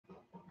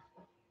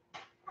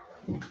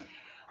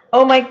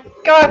Oh my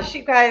gosh,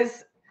 you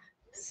guys.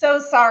 So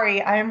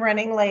sorry, I'm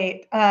running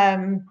late.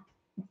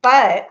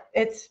 But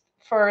it's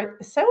for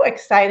so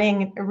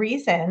exciting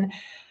reason.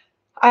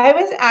 I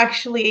was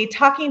actually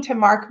talking to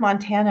Mark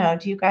Montano.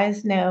 Do you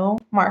guys know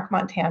Mark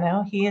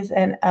Montano? He is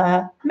an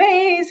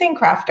amazing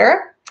crafter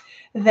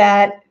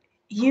that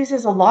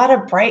uses a lot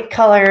of bright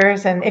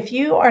colors. And if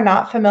you are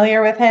not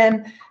familiar with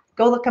him,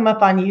 go look him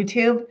up on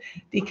YouTube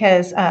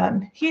because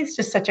he's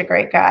just such a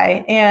great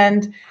guy.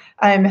 And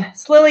I'm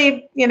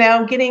slowly,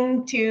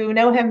 getting to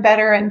know him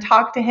better and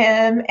talk to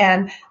him.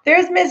 And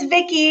there's Miss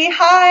Vicky.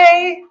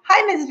 Hi,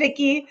 Miss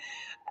Vicky.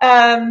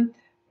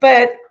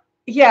 But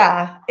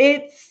yeah,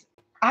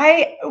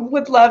 I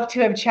would love to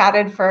have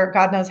chatted for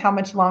God knows how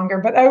much longer,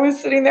 but I was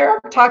sitting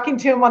there talking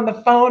to him on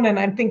the phone and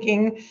I'm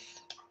thinking,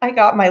 I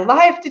got my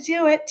life to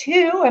do it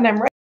too, and I'm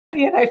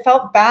ready. And I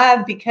felt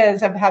bad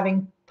because of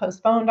having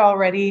postponed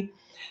already.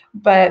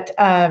 But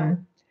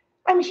I'm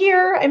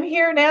here. I'm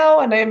here now,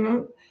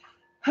 and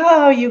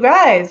oh, you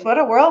guys, what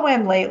a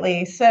whirlwind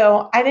lately.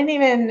 So I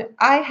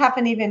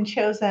haven't even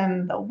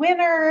chosen the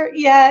winner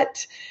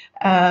yet.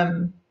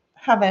 I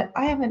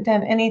haven't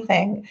done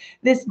anything.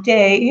 This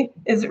day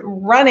is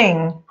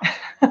running.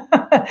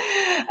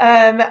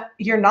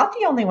 You're not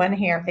the only one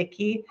here,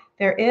 Vicki.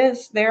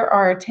 There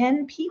are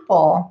 10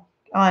 people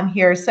on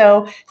here.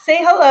 So say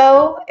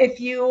hello if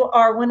you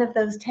are one of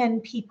those 10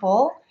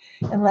 people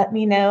and let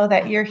me know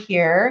that you're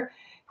here.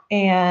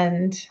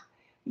 And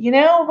you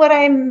know what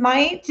I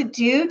might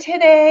do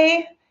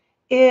today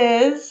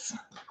is,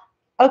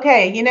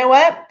 okay, you know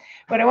what?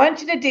 What I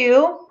want you to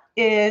do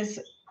is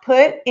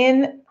put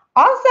in,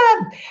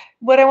 awesome.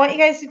 What I want you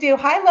guys to do,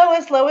 hi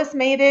Lois, Lois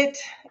made it.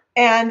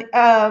 And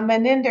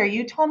Maninder,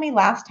 you told me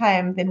last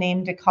time the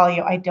name to call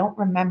you. I don't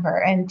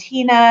remember. And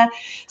Tina.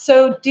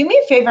 So do me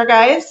a favor,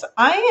 guys.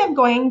 I am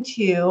going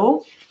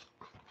to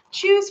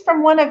choose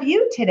from one of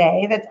you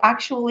today that's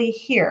actually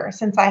here,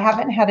 since I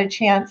haven't had a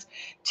chance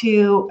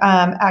to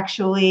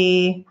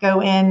actually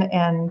go in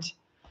and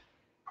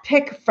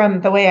pick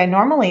from the way I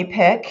normally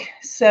pick.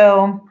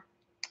 So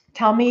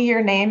tell me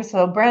your name.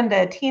 So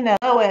Brenda, Tina,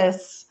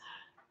 Lois,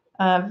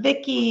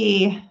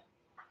 Vicky,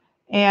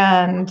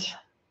 and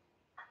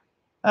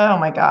oh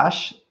my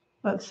gosh,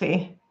 let's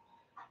see.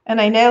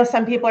 And I know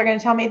some people are going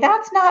to tell me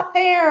that's not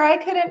fair. I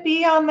couldn't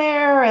be on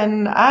there.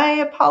 And I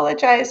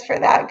apologize for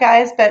that,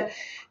 guys. But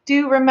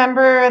do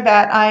remember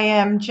that I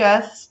am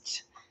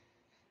just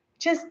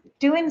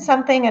doing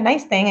something, a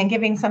nice thing, and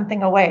giving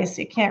something away.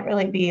 So you can't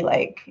really be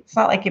like, it's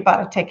not like you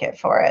bought a ticket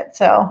for it.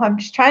 So I'm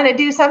just trying to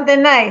do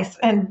something nice.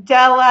 And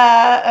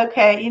Della,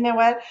 okay, you know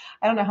what?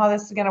 I don't know how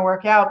this is going to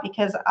work out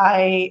because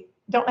I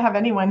don't have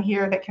anyone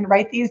here that can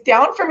write these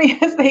down for me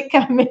as they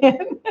come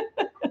in.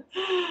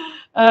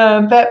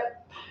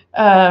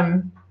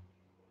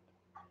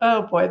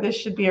 Oh boy, this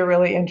should be a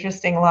really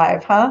interesting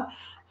live, huh?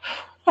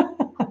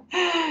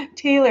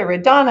 Taylor,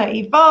 Radonna,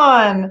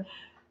 Yvonne.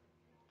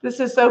 This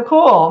is so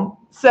cool.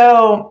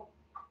 So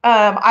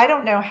I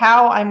don't know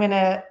how I'm going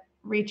to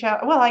reach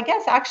out. Well, I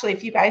guess actually,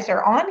 if you guys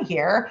are on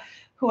here,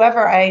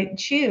 whoever I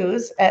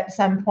choose at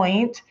some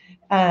point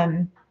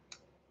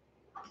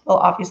will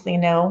obviously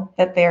know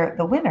that they're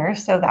the winner.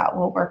 So that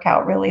will work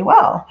out really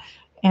well.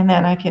 And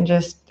then I can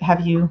just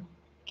have you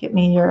get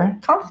me your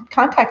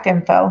contact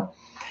info.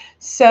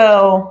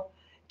 So,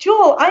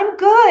 Jewel, I'm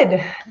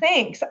good.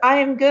 Thanks.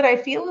 I'm good. I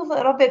feel a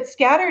little bit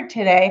scattered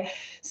today.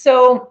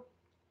 So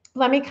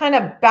let me kind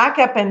of back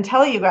up and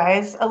tell you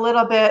guys a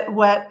little bit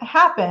what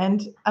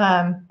happened.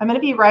 I'm going to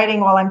be writing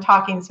while I'm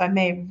talking, so I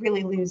may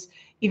really lose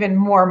even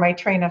more my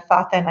train of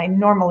thought than I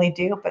normally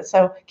do. But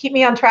so keep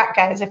me on track,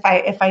 guys, if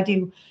I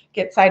do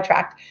get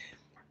sidetracked.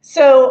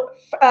 So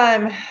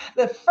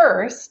the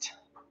first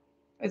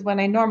is when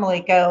I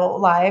normally go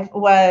live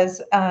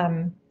was,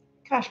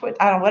 gosh, I don't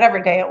know, whatever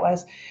day it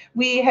was.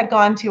 We had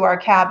gone to our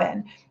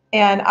cabin,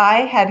 and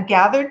I had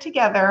gathered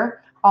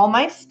together all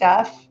my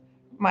stuff,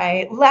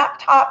 my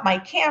laptop, my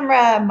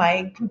camera,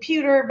 my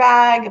computer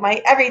bag,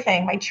 my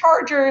everything, my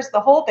chargers, the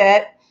whole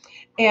bit,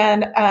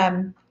 and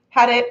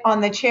had it on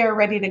the chair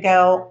ready to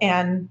go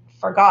and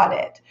forgot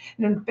it.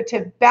 But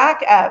to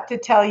back up to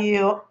tell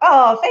you,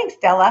 oh, thanks,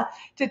 Della,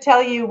 to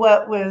tell you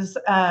what was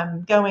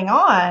going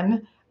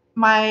on,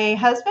 my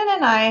husband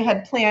and I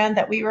had planned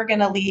that we were going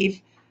to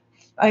leave,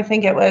 I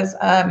think it was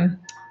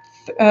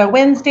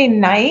Wednesday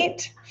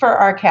night for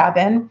our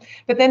cabin,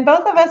 but then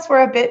both of us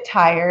were a bit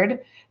tired.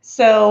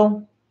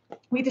 So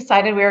we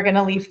decided we were going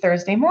to leave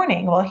Thursday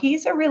morning. Well,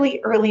 he's a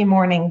really early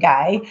morning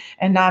guy,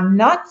 and I'm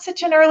not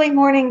such an early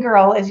morning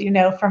girl, as you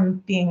know,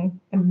 from being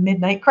a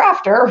midnight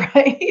crafter,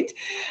 right?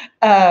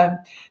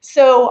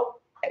 So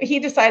he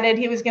decided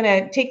he was going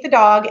to take the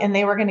dog and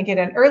they were going to get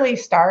an early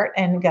start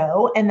and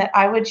go, and that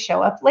I would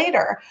show up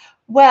later.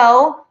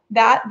 Well,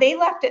 that they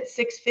left at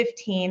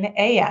 6:15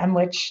 a.m.,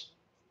 which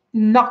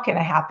not going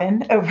to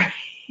happen over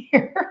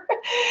here.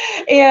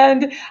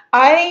 And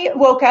I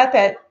woke up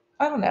at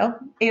I don't know,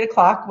 8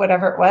 o'clock,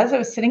 whatever it was. I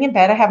was sitting in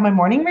bed. I have my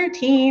morning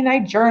routine. I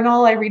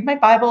journal. I read my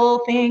Bible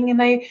thing,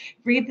 and I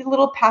read the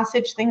little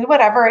passage thing,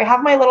 whatever. I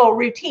have my little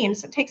routine.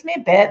 So it takes me a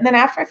bit. And then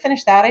after I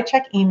finish that, I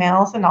check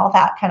emails and all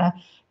that kind of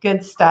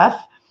good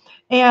stuff.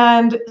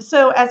 And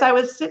so as I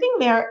was sitting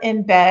there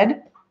in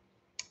bed,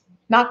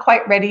 not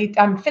quite ready,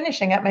 I'm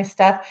finishing up my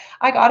stuff,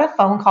 I got a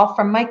phone call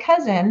from my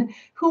cousin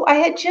who I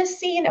had just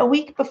seen a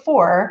week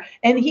before,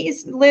 and he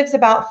lives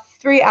about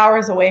 3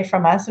 hours away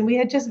from us, and we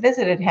had just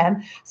visited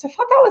him. So I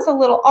thought that was a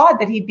little odd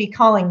that he'd be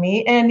calling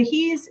me, and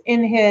he's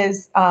in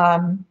his I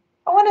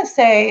want to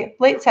say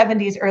late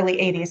 70s, early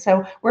 80s.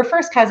 So we're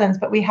first cousins,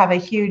 but we have a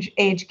huge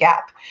age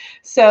gap.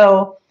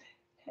 So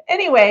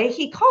anyway,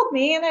 he called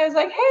me and I was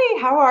like, hey,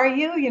 how are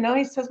you?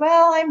 He says,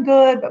 well, I'm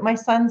good, but my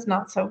son's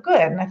not so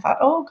good. And I thought,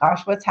 oh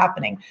gosh, what's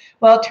happening?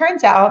 Well, it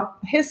turns out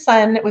his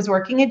son was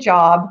working a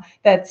job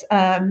that's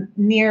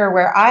near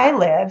where I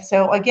live.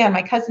 So again,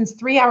 my cousin's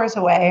 3 hours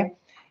away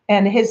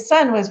and his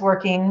son was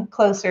working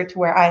closer to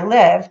where I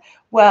live.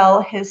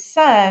 Well, his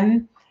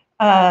son,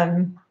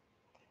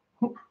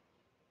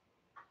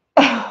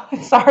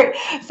 sorry,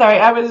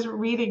 I was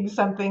reading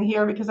something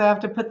here because I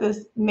have to put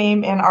this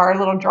name in our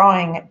little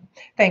drawing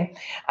thing.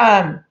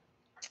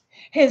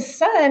 His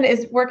son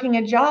is working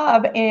a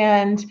job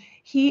and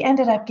he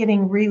ended up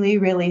getting really,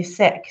 really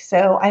sick.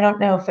 So I don't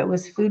know if it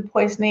was food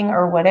poisoning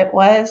or what it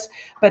was,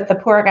 but the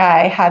poor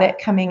guy had it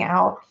coming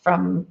out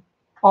from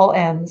all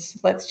ends,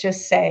 let's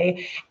just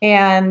say.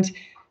 And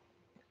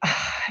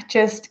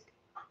just,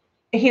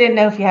 he didn't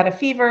know if he had a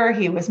fever.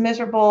 He was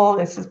miserable.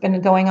 This has been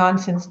going on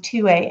since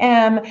 2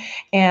 a.m.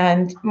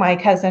 And my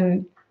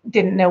cousin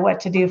didn't know what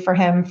to do for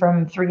him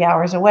from 3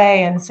 hours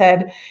away and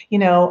said,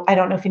 I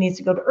don't know if he needs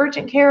to go to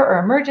urgent care or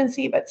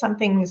emergency, but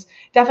something's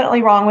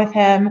definitely wrong with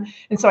him.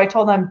 And so I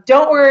told him,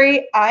 don't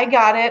worry, I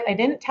got it. I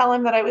didn't tell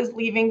him that I was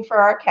leaving for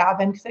our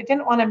cabin because I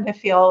didn't want him to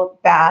feel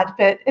bad,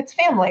 but it's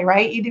family,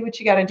 right? You do what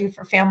you got to do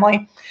for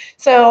family.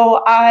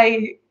 So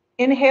I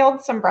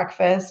inhaled some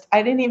breakfast.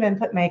 I didn't even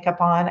put makeup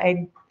on.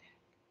 I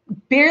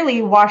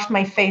barely washed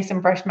my face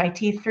and brushed my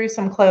teeth, threw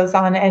some clothes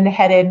on, and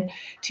headed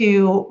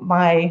to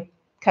my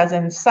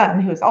cousin's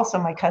son, who is also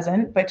my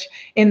cousin, which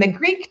in the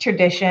Greek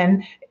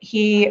tradition,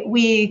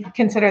 we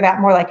consider that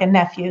more like a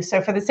nephew.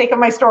 So for the sake of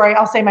my story,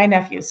 I'll say my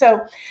nephew.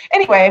 So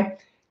anyway,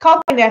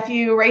 called my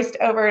nephew, raced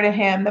over to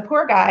him. The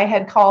poor guy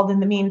had called in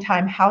the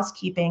meantime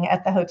housekeeping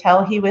at the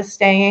hotel he was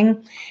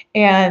staying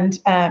and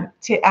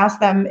to ask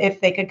them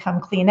if they could come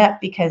clean up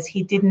because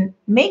he didn't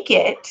make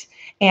it.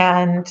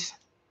 And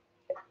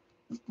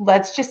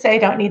let's just say,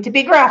 don't need to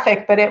be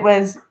graphic, but it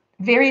was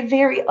very,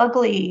 very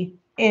ugly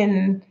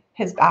in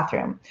his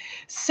bathroom.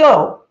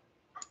 So,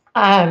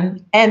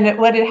 and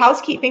what did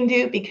housekeeping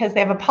do? Because they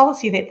have a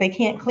policy that they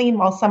can't clean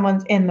while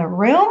someone's in the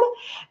room.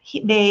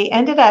 They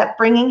ended up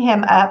bringing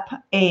him up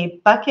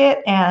a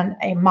bucket and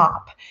a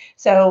mop.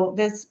 So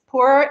this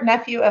poor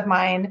nephew of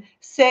mine,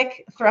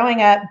 sick,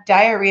 throwing up,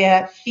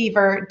 diarrhea,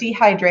 fever,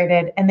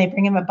 dehydrated, and they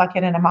bring him a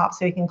bucket and a mop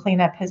so he can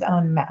clean up his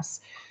own mess.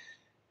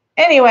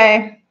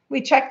 Anyway,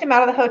 we checked him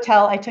out of the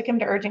hotel. I took him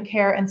to urgent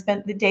care and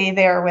spent the day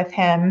there with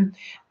him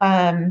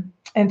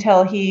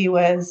until he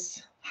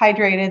was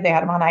hydrated. They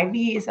had him on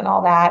IVs and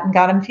all that and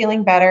got him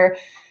feeling better.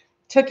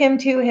 Took him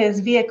to his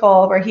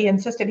vehicle where he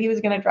insisted he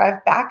was going to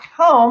drive back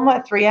home,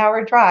 a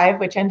 3-hour drive,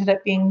 which ended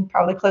up being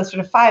probably closer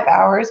to 5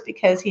 hours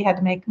because he had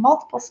to make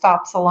multiple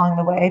stops along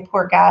the way,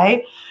 poor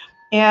guy.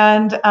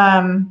 And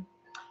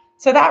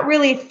so that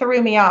really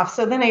threw me off.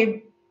 So then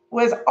I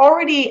was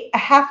already a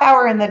half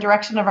hour in the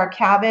direction of our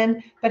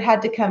cabin, but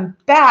had to come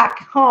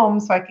back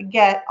home so I could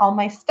get all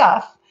my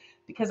stuff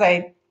because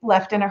I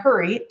left in a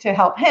hurry to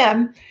help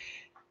him.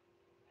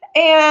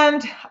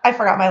 And I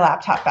forgot my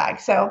laptop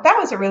bag. So that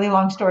was a really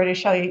long story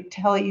to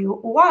tell you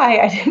why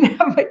I didn't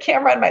have my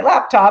camera and my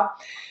laptop.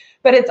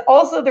 But it's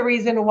also the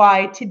reason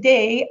why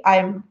today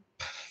I'm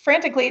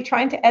frantically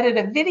trying to edit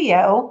a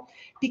video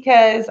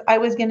because I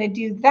was going to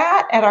do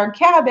that at our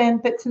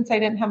cabin. But since I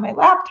didn't have my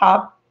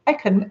laptop, I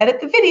couldn't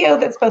edit the video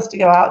that's supposed to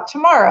go out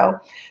tomorrow.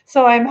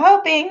 So I'm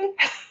hoping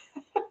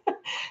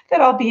that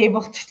I'll be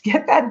able to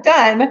get that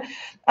done.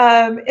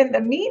 In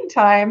the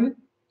meantime,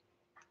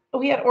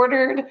 we had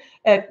ordered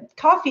a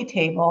coffee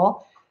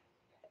table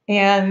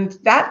and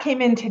that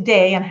came in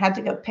today and had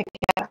to go pick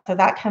it up. So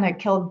that kind of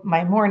killed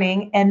my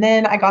morning. And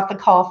then I got the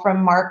call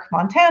from Mark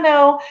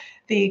Montano,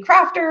 the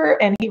crafter,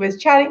 and he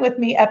was chatting with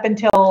me up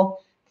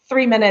until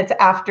 3 minutes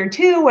after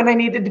 2 when I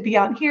needed to be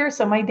on here.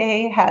 So my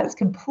day has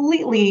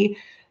completely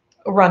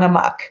run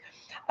amok.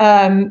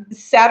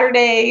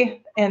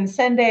 Saturday and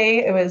Sunday,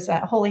 it was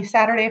Holy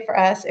Saturday for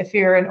us. If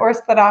you're an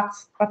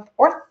Orthodox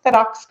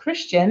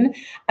Christian,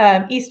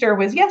 Easter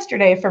was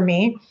yesterday for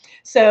me.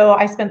 So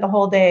I spent the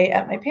whole day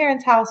at my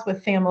parents' house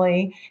with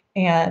family.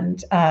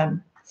 And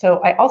so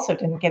I also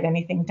didn't get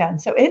anything done.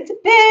 So it's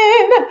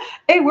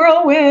been a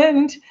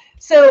whirlwind.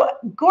 So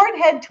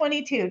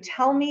Gourdhead22,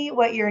 tell me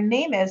what your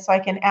name is so I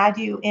can add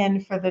you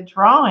in for the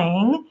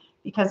drawing,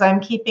 because I'm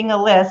keeping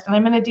a list and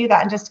I'm going to do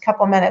that in just a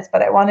couple minutes,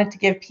 but I wanted to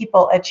give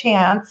people a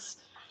chance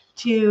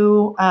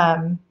to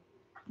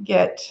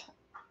get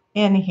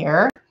in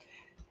here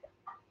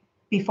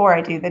before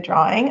I do the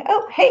drawing.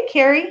 Oh, hey,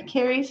 Carrie.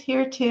 Carrie's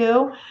here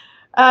too.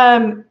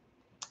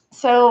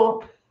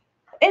 So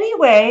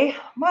anyway,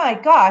 my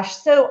gosh.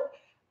 So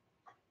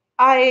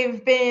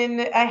I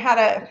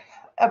had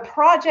a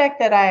project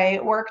that I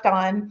worked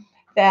on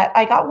that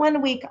I got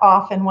 1 week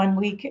off and 1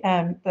 week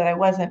that I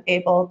wasn't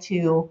able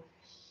to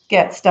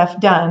get stuff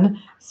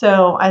done.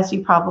 So as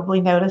you probably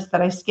noticed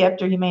that I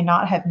skipped, or you may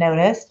not have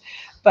noticed,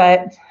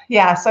 but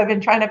yeah, so I've been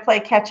trying to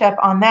play catch up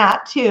on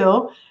that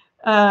too.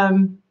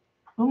 Oh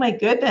my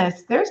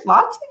goodness, there's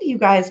lots of you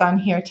guys on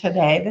here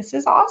today. This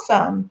is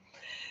awesome.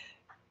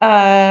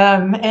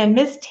 And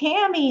Miss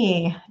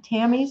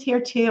Tammy's here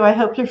too. I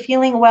hope you're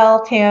feeling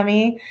well,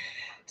 Tammy.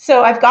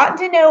 So I've gotten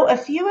to know a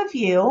few of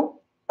you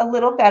a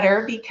little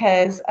better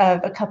because of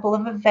a couple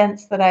of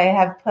events that I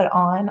have put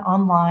on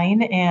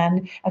online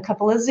and a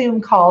couple of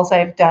Zoom calls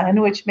I've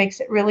done, which makes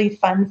it really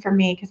fun for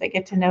me because I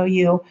get to know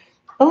you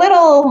a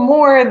little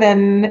more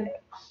than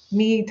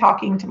me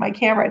talking to my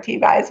camera to you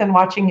guys and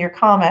watching your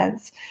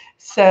comments.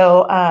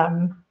 So,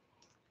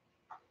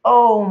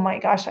 oh my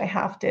gosh,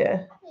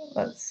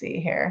 let's see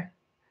here.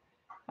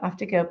 I have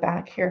to go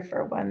back here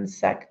for 1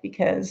 sec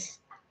because,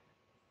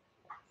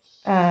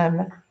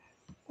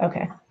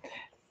 okay.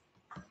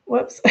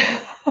 Whoops.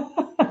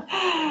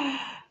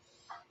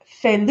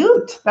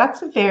 Felut,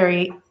 that's a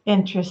very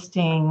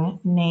interesting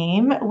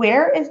name.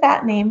 Where is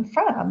that name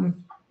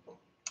from?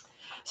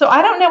 So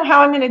I don't know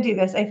how I'm going to do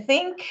this. I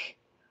think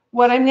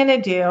what I'm going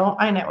to do,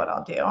 I know what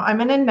I'll do. I'm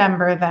going to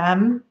number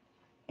them.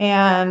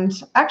 And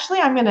actually,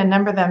 I'm going to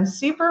number them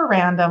super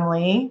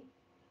randomly.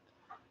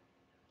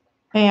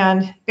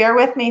 And bear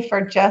with me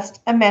for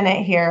just a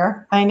minute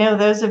here. I know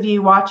those of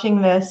you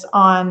watching this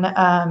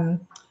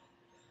on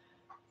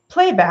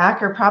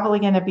playback are probably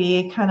going to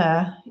be kind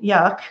of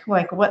yuck,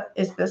 like what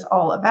is this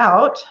all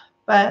about?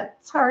 But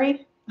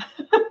sorry.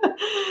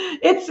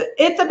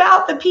 It's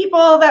about the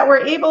people that were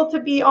able to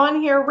be on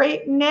here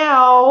right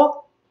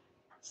now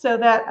so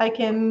that I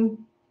can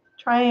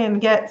try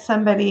and get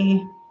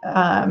somebody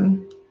a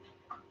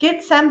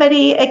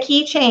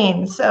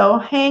keychain. So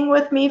hang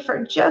with me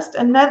for just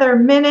another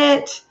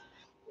minute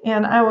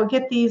and I will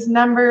get these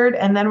numbered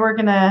and then we're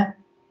going to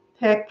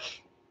pick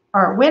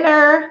our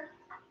winner.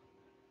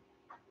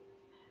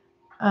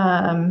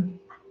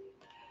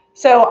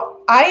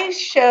 So I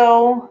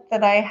show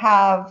that I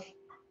have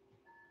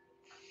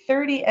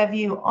 30 of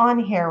you on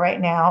here right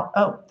now.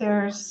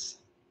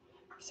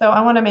 So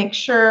I want to make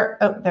sure,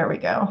 there we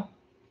go.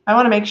 I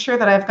want to make sure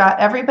that I've got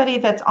everybody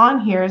that's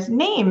on here's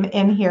name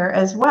in here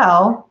as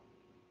well.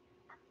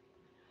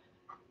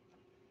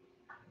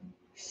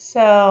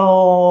 So,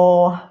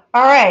 all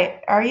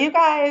right, are you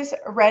guys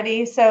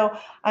ready? So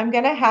I'm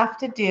going to have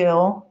to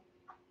how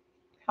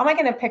am I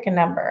going to pick a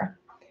number?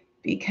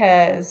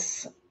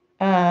 Because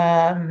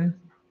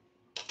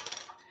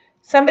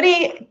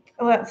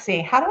let's see,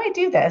 how do I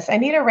do this? I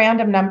need a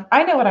random number.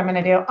 I know what I'm going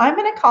to do. I'm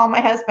going to call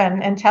my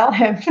husband and tell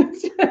him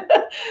to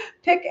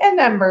pick a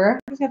number.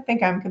 He's going to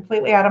think I'm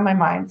completely out of my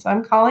mind. So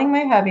I'm calling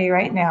my hubby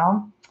right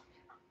now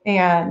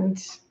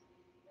and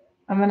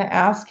I'm going to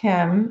ask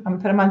him, I'm going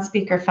to put him on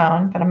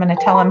speakerphone, but I'm going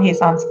to tell him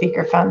he's on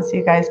speakerphone so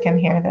you guys can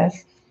hear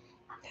this.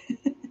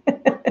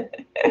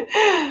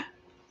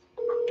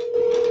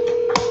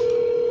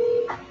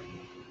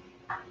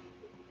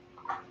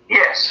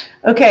 Yes.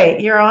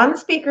 Okay, you're on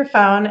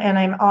speakerphone and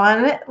I'm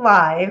on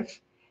live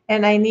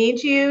and I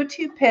need you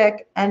to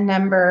pick a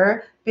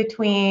number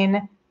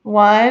between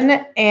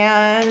 1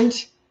 and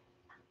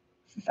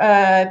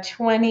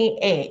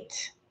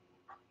 28.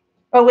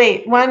 Oh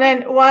wait, 1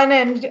 and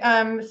 29.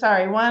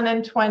 1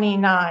 and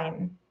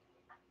 29,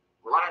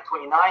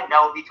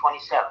 that would be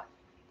 27.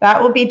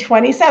 That will be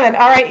 27.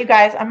 All right, you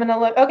guys, I'm gonna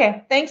look.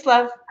 Okay, thanks,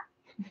 love.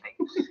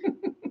 Thanks.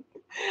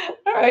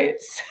 All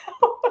right, so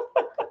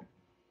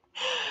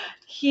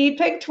he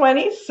picked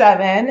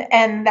 27,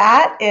 and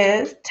that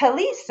is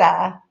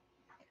Talisa.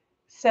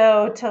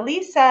 So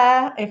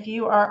Talisa, if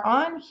you are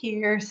on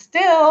here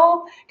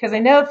still, because I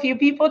know a few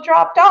people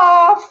dropped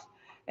off,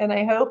 and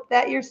I hope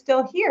that you're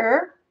still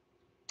here.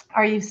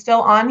 Are you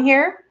still on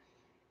here?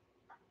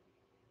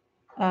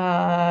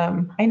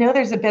 I know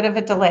there's a bit of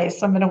a delay,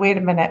 so I'm going to wait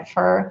a minute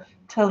for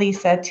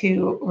Talisa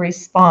to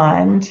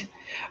respond.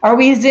 Are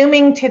we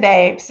Zooming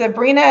today?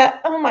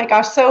 Sabrina, oh my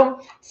gosh. So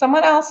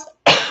someone else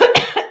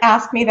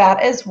asked me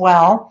that as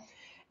well.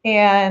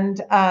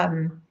 And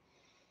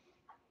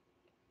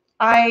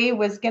I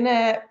was going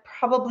to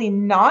probably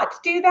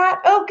not do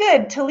that. Oh,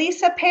 good.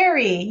 Talisa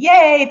Perry.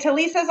 Yay.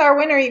 Talisa's our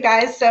winner, you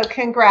guys. So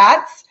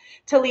congrats.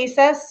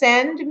 Talisa,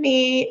 send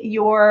me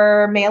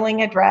your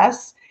mailing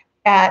address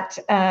at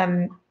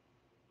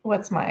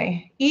what's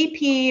my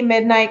EP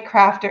Midnight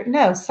Crafter?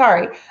 No,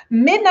 sorry,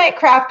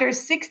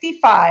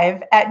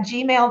 midnightcrafters65 at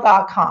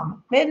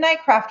gmail.com.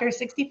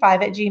 Midnightcrafters65 at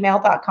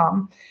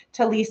gmail.com.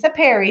 Talisa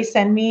Perry,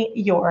 send me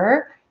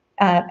your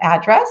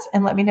address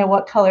and let me know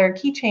what color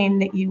keychain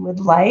that you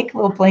would like,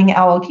 little Bling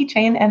Owl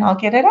keychain, and I'll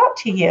get it out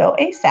to you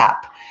ASAP.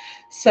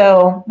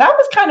 So that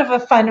was kind of a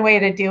fun way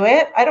to do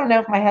it. I don't know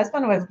if my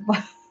husband would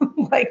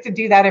like to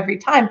do that every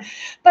time.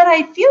 But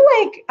I feel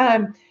like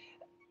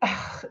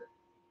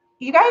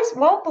you guys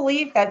won't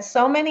believe that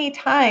so many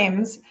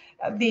times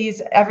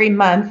every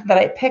month that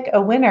I pick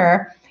a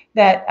winner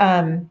that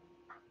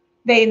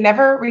they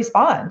never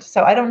respond.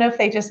 So I don't know if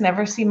they just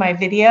never see my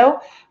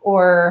video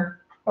or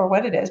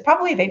what it is.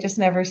 Probably they just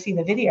never see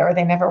the video or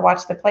they never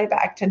watch the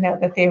playback to know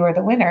that they were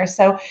the winner.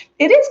 So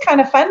it is kind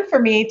of fun for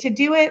me to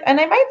do it. And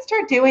I might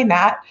start doing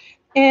that.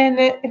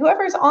 And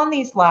whoever's on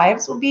these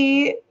lives will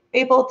be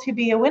able to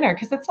be a winner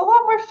because it's a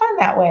lot more fun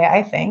that way,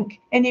 I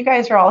think. And you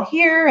guys are all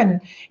here and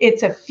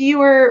it's a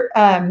fewer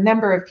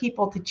number of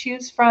people to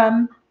choose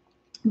from.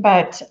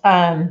 But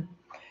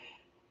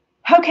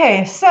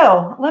okay,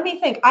 so let me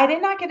think. I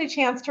did not get a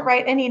chance to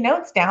write any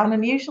notes down.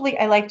 And usually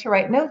I like to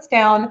write notes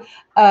down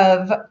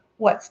of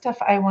what stuff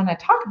I want to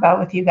talk about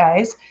with you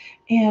guys.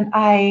 And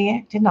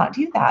I did not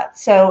do that.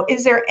 So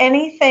is there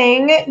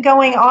anything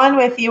going on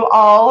with you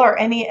all or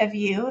any of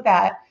you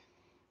that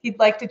you'd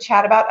like to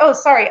chat about? Oh,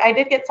 sorry, I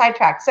did get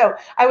sidetracked. So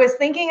I was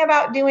thinking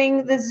about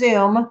doing the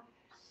Zoom,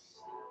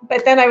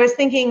 but then I was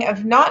thinking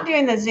of not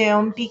doing the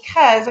Zoom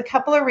because a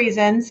couple of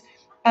reasons.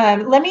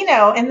 Let me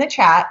know in the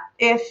chat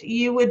if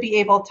you would be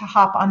able to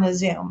hop on the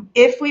Zoom.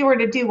 If we were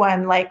to do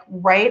one like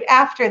right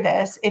after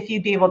this, if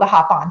you'd be able to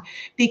hop on.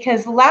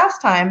 Because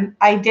last time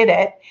I did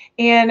it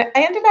and I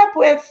ended up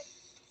with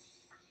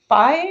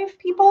 5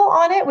 people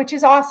on it, which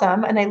is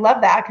awesome. And I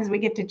love that because we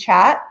get to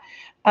chat.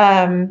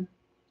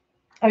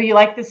 Oh, you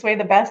like this way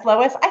the best,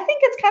 Lois? I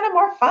think it's kind of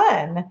more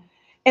fun.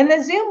 And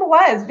the Zoom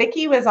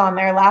Vicky was on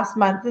there last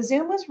month. The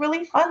Zoom was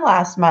really fun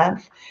last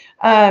month.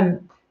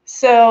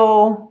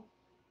 So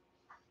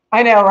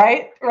I know,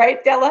 right?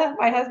 Right, Della?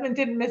 My husband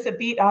didn't miss a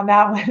beat on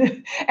that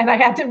one. And I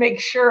had to make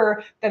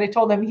sure that I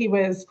told him he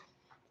was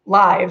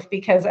live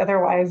because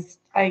otherwise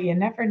you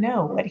never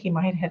know what he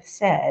might have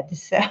said.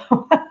 So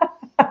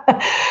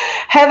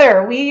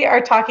Heather, we are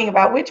talking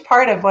about which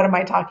part of what am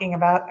I talking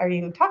about are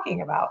you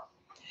talking about?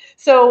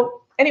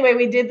 So anyway,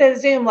 we did the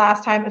Zoom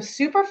last time. It was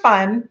super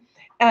fun.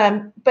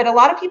 But a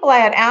lot of people I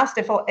had asked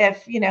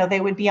if you know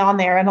they would be on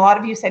there, and a lot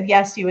of you said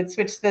yes, you would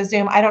switch to the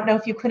Zoom. I don't know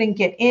if you couldn't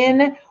get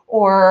in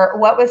or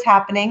what was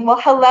happening.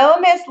 Well, hello,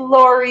 Miss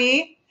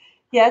Lori.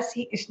 Yes,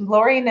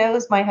 Lori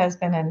knows my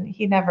husband, and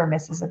he never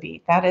misses a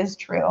beat. That is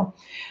true.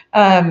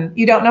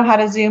 You don't know how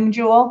to Zoom,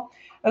 Jewel?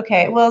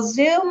 Okay. Well,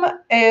 Zoom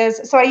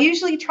is so I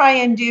usually try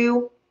and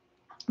do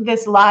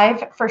this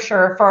live for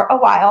sure for a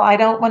while. I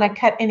don't want to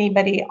cut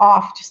anybody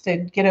off just to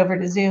get over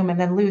to Zoom and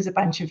then lose a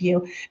bunch of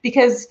you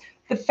because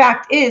the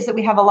fact is that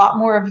we have a lot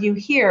more of you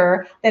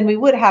here than we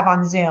would have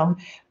on Zoom.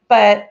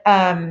 But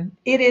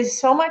it is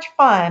so much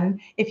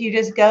fun if you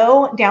just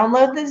go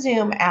download the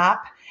Zoom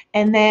app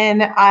and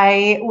then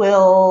I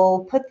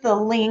will put the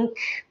link.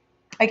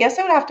 I guess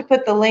I would have to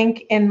put the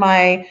link in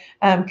my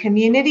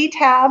community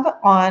tab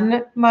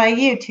on my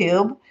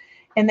YouTube.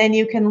 And then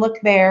you can look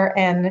there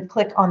and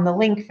click on the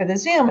link for the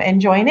Zoom and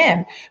join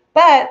in.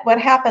 But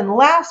what happened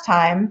last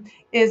time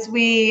is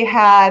we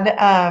had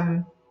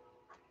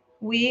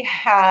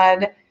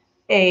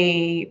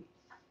a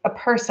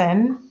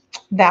person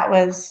that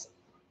was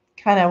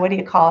kind of, what do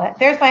you call it?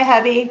 There's my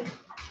hubby.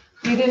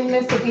 You didn't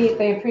miss a beat.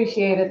 They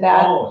appreciated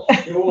that. Oh,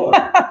 sure.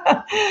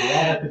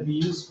 Glad to be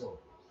useful.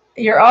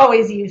 You're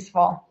always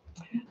useful.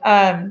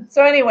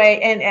 So anyway,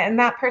 and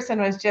that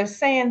person was just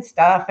saying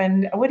stuff.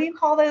 And what do you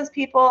call those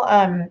people?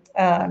 I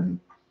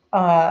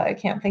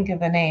can't think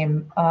of the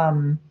name.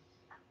 Oh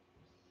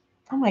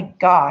my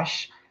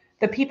gosh.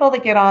 The people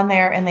that get on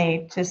there and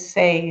they just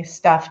say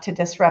stuff to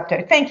disrupt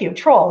it. Thank you.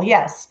 Troll.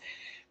 Yes.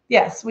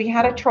 Yes. We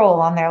had a troll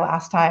on there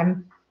last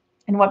time.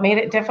 And what made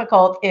it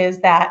difficult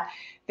is that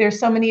there's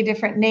so many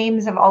different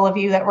names of all of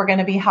you that we're going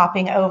to be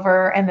hopping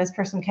over. And this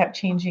person kept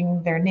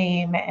changing their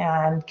name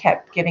and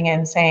kept getting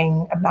in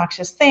saying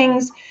obnoxious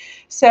things.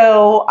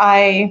 So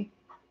I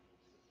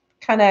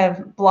kind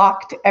of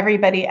blocked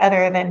everybody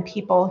other than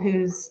people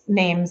whose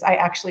names I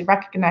actually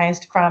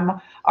recognized from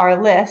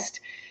our list.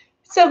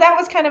 So that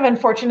was kind of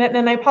unfortunate.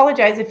 And I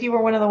apologize if you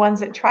were one of the ones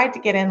that tried to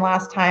get in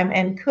last time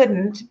and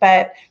couldn't,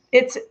 but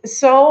it's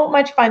so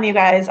much fun, you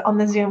guys, on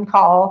the Zoom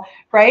call,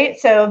 right?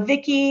 So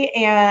Vicky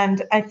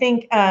and I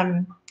think,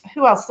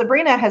 who else?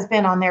 Sabrina has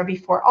been on there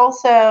before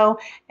also.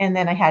 And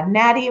then I had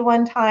Natty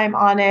one time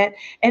on it.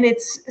 And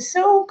it's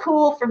so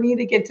cool for me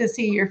to get to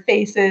see your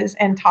faces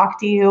and talk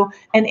to you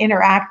and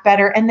interact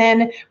better. And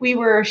then we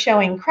were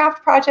showing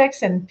craft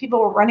projects and people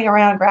were running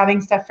around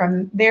grabbing stuff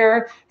from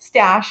their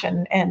stash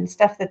and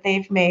stuff that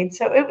they've made.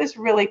 So it was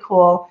really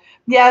cool.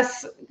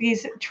 Yes,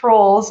 these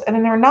trolls,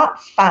 and they're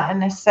not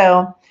fun.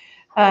 So,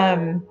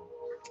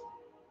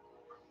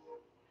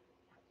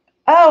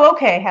 oh,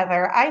 okay,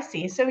 Heather, I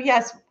see. So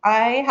yes,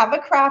 I have a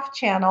craft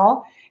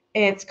channel.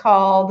 It's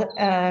called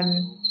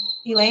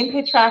Elaine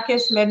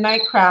Petrakis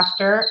Midnight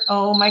Crafter.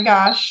 Oh my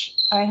gosh,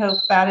 I hope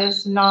that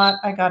is not,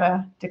 I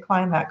gotta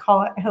decline that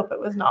call. I hope it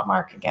was not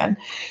Mark again.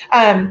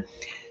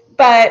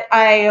 But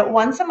I,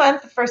 once a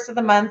month, the first of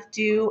the month,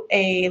 do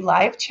a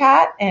live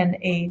chat and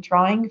a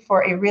drawing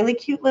for a really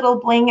cute little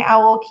Bling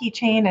Owl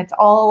keychain. It's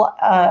all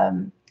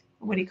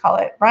what do you call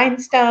it?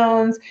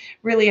 Rhinestones,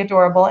 really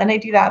adorable. And I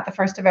do that the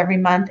first of every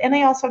month. And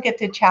I also get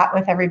to chat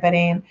with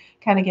everybody and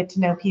kind of get to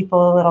know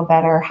people a little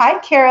better. Hi,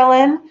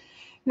 Carolyn.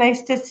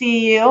 Nice to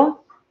see you.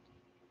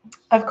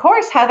 Of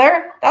course,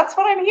 Heather, that's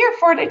what I'm here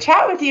for, to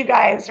chat with you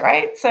guys,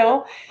 right?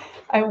 So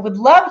I would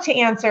love to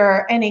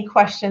answer any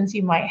questions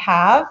you might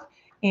have.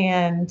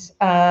 And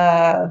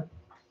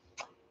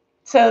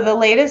so the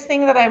latest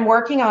thing that I'm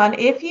working on,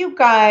 if you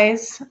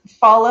guys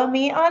follow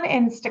me on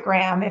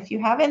Instagram, if you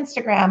have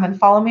Instagram and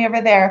follow me over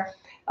there,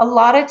 a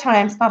lot of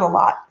times, not a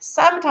lot,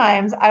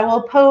 sometimes I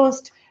will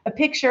post a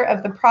picture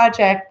of the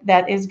project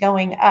that is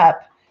going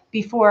up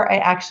before I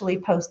actually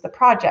post the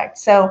project.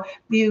 So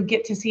you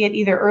get to see it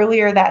either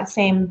earlier that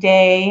same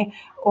day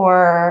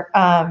or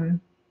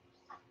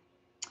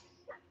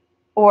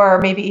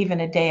maybe even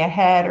a day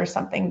ahead or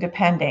something,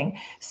 depending.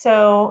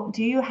 So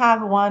do you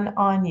have one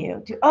on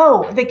you?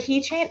 Oh, the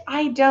keychain?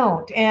 I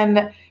don't.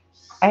 And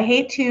I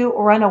hate to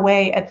run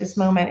away at this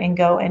moment and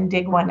go and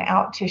dig one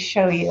out to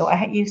show you.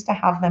 I used to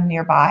have them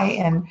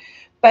nearby,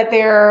 but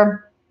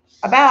they're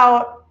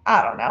about,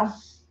 I don't know,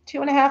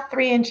 2.5,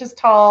 3 inches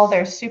tall.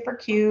 They're super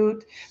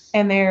cute.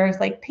 And there's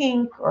like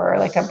pink or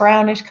like a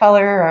brownish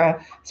color or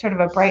a sort of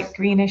a bright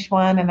greenish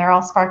one. And they're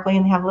all sparkly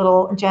and have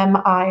little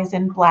gem eyes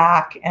in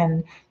black,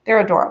 and they're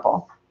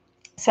adorable.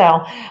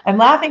 So I'm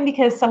laughing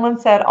because someone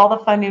said all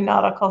the fun new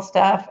nautical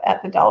stuff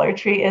at the Dollar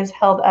Tree is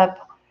held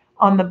up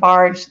on the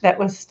barge that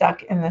was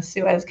stuck in the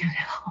Suez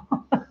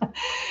Canal.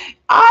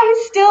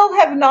 I still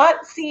have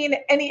not seen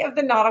any of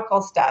the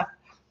nautical stuff.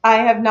 I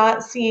have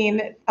not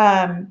seen,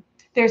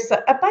 there's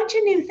a bunch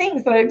of new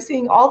things that I'm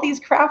seeing all these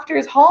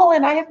crafters haul,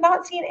 and I have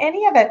not seen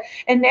any of it.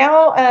 And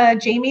now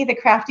Jamie, the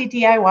crafty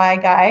DIY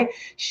guy,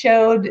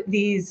 showed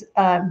these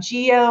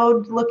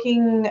geode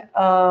looking,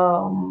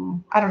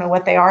 I don't know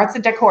what they are. It's a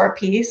decor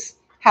piece.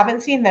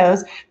 Haven't seen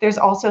those. There's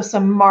also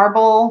some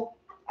marble,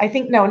 I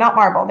think, no, not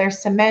marble. There's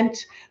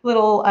cement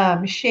little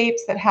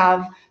shapes that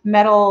have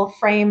metal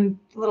framed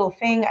little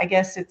thing. I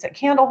guess it's a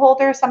candle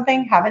holder or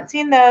something. Haven't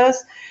seen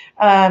those.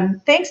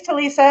 Thanks to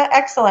Lisa.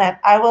 Excellent.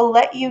 I will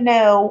let you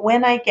know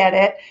when I get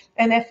it.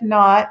 And if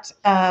not,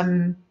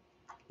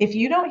 if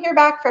you don't hear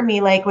back from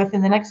me like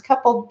within the next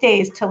couple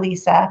days, to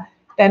Lisa,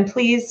 then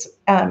please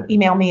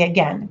email me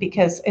again,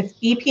 because it's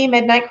EP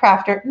Midnight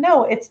Crafter.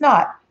 No, it's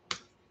not.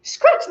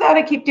 Scratch that.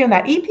 I keep doing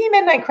that. EP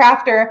Midnight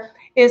Crafter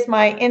is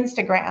my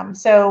Instagram.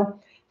 So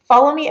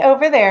follow me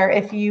over there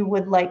if you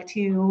would like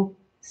to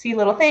see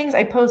little things.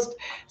 I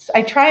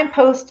try and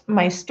post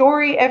my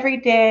story every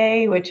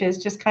day, which is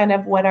just kind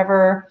of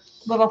whatever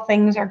little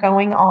things are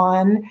going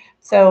on.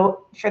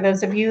 So for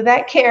those of you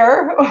that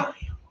care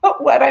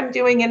what I'm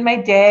doing in my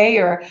day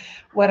or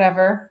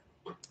whatever,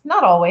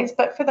 not always,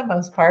 but for the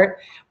most part,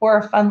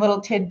 or fun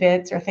little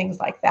tidbits or things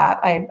like that,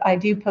 I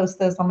do post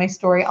those on my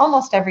story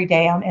almost every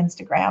day on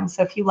Instagram.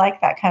 So if you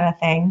like that kind of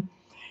thing,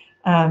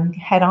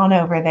 head on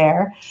over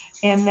there.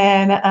 And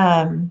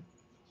then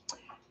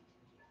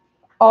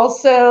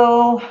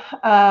also,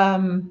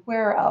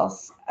 where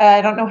else? I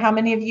don't know how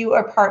many of you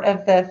are part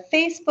of the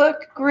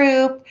Facebook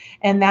group,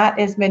 and that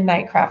is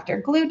Midnight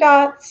Crafter Glue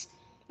Dots.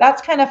 That's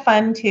kind of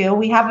fun too.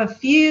 We have a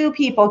few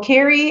people.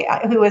 Carrie,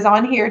 who is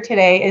on here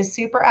today, is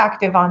super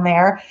active on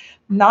there.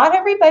 Not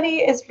everybody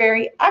is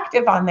very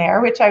active on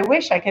there, which I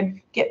wish I could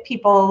get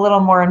people a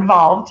little more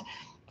involved.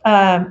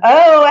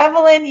 Oh,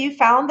 Evelyn, you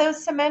found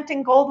those cement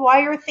and gold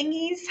wire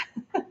thingies?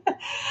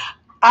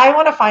 I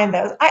want to find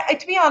those.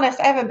 To be honest,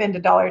 I haven't been to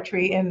Dollar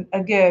Tree in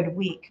a good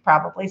week,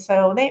 probably.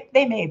 So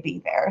they may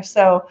be there.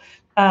 So,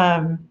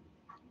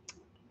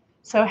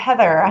 so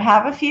Heather, I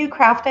have a few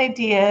craft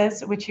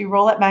ideas, which you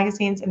roll up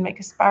magazines and make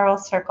a spiral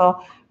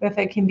circle with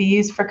it, can be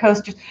used for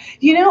coasters.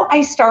 You know,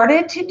 I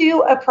started to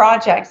do a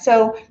project.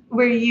 So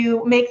where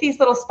you make these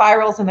little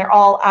spirals and they're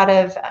all out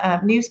of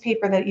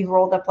newspaper that you've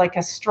rolled up like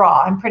a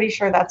straw. I'm pretty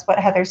sure that's what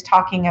Heather's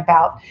talking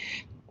about.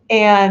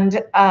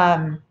 And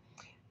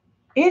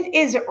it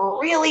is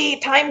really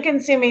time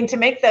consuming to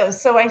make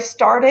those. So I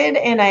started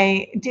and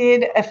I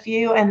did a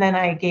few and then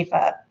I gave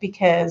up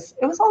because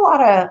it was a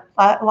lot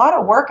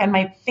of work and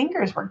my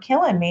fingers were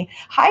killing me.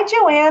 Hi,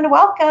 Joanne.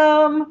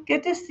 Welcome.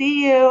 Good to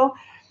see you.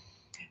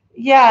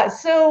 Yeah.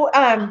 So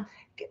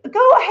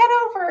go head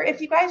over.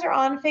 If you guys are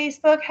on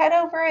Facebook, head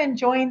over and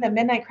join the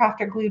Midnight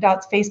Crafter Glue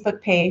Dots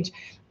Facebook page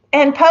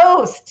and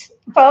post.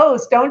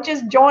 Don't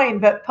just join,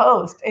 but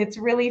post. It's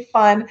really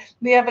fun.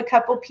 We have a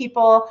couple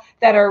people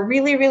that are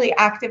really, really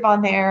active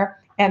on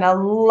there and a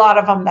lot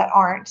of them that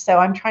aren't. So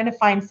I'm trying to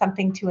find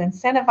something to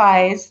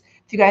incentivize.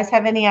 If you guys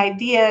have any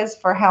ideas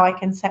for how I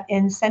can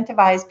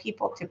incentivize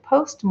people to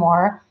post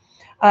more,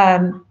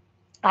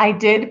 I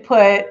did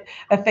put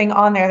a thing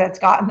on there that's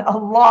gotten a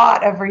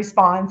lot of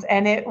response,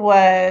 and it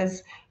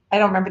was, I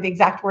don't remember the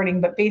exact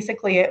wording, but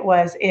basically it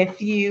was,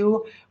 if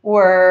you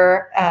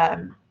were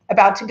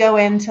about to go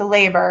into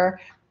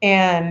labor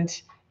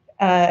and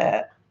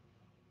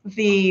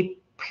the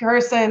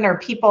person or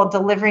people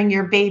delivering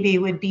your baby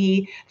would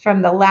be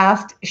from the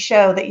last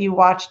show that you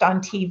watched on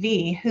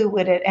TV, who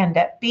would it end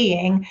up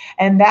being?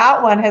 And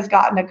that one has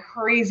gotten a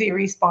crazy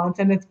response,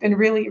 and it's been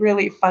really,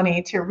 really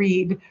funny to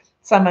read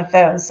some of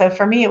those. So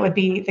for me, it would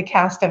be the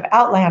cast of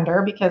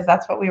Outlander, because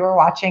that's what we were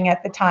watching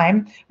at the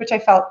time, which I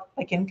felt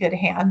like in good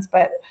hands.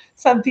 But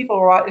some people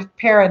were watching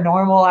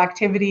Paranormal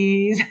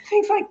Activities,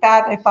 things like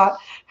that. I thought,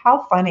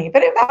 how funny.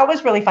 But that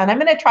was really fun. I'm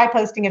going to try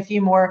posting a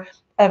few more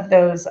of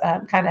those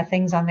kind of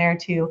things on there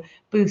to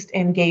boost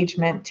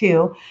engagement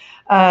too.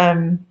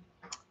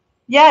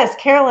 Yes,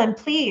 Carolyn,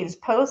 please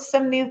post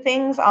some new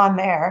things on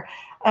there.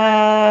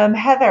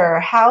 Heather,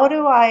 how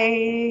do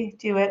I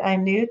do it?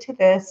 I'm new to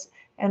this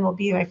and will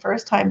be my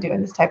first time doing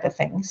this type of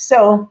thing.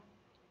 So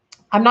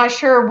I'm not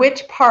sure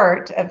which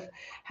part of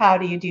how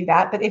do you do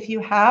that, but if you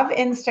have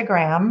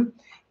Instagram,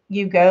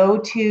 you go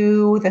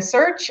to the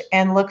search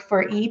and look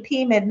for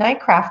EP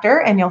Midnight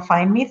Crafter, and you'll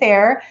find me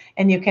there,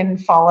 and you can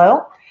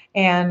follow.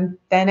 And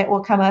then it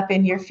will come up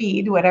in your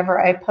feed. Whatever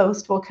I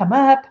post will come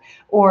up,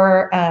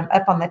 or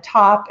up on the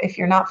top. If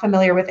you're not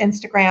familiar with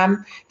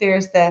Instagram,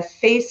 there's the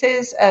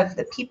faces of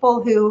the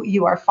people who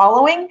you are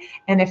following.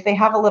 And if they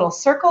have a little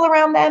circle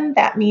around them,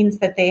 that means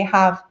that they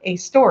have a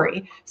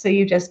story. So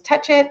you just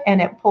touch it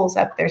and it pulls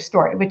up their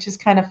story, which is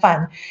kind of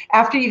fun.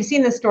 After you've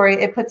seen the story,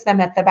 it puts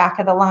them at the back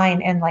of the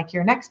line, and like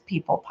your next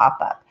people pop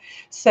up.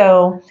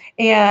 So,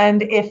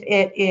 and if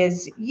it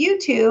is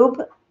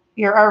YouTube,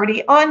 you're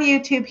already on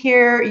YouTube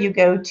here, you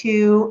go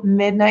to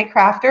Midnight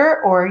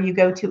Crafter, or you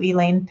go to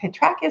Elaine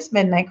Petrakis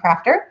Midnight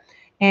Crafter,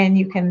 and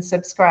you can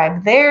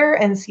subscribe there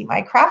and see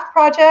my craft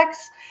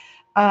projects.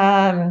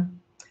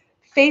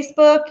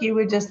 Facebook, you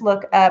would just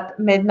look up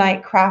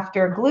Midnight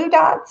Crafter Glue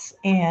Dots,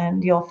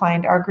 and you'll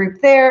find our group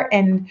there,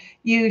 and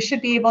you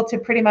should be able to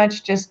pretty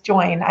much just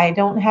join. I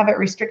don't have it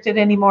restricted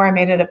anymore. I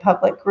made it a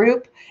public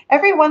group.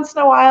 Every once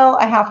in a while,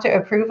 I have to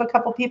approve a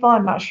couple people.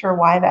 I'm not sure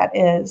why that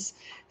is.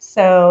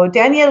 So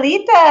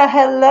Danielita,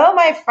 hello,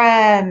 my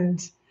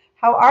friend.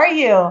 How are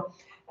you?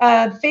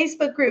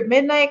 Facebook group,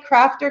 Midnight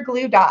Crafter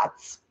Glue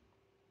Dots.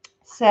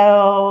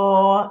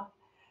 So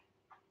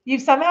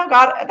you've somehow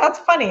got, that's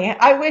funny.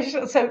 I wish,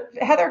 so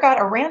Heather got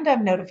a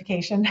random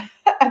notification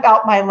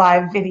about my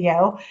live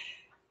video.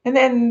 And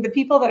then the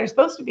people that are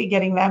supposed to be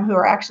getting them, who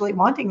are actually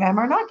wanting them,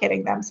 are not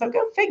getting them. So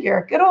go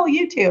figure, good old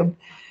YouTube.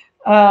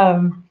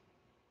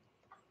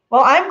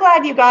 Well, I'm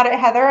glad you got it,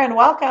 Heather, and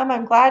welcome.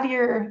 I'm glad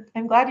you're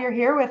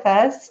here with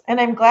us, and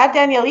I'm glad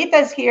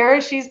Danielita's here.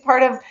 She's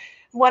part of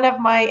one of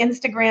my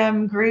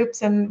Instagram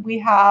groups, and we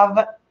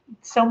have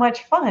so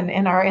much fun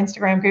in our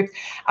Instagram groups.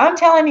 I'm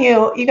telling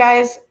you, you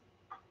guys,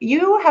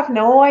 you have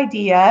no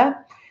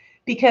idea,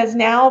 because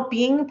now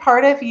being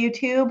part of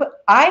YouTube,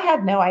 I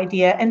had no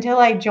idea until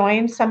I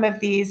joined some of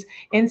these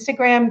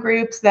Instagram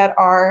groups that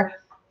are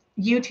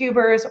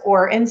YouTubers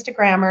or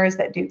Instagrammers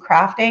that do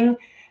crafting.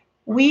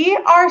 We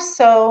are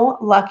so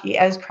lucky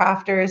as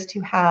crafters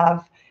to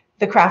have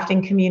the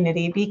crafting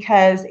community,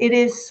 because it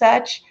is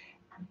such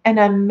an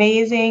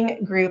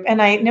amazing group. And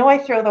I know I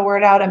throw the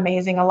word out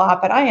amazing a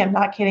lot, but I am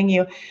not kidding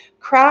you.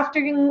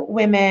 Crafting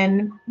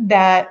women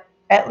that,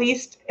 at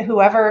least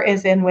whoever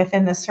is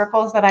within the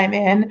circles that I'm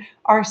in,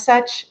 are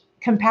such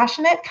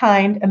compassionate,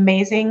 kind,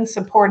 amazing,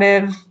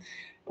 supportive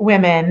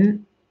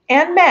women.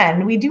 And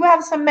men. We do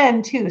have some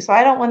men too, so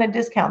I don't want to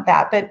discount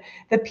that. But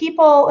the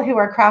people who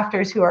are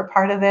crafters who are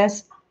part of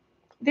this,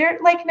 they're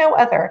like no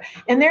other.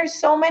 And there's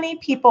so many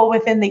people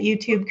within the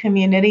YouTube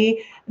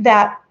community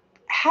that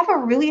have a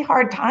really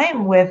hard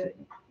time with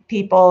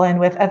people and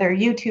with other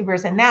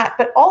YouTubers and that.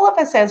 But all of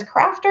us as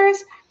crafters,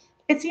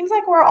 it seems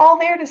like we're all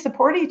there to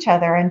support each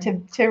other and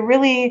to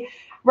really,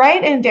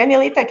 right? And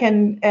Danielita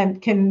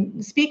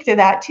can speak to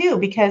that too,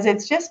 because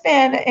it's just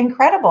been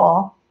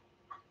incredible.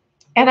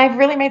 And I've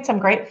really made some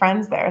great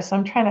friends there. So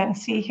I'm trying to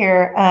see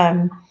here.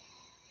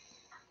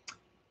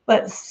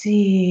 Let's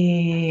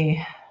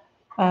see.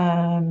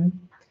 The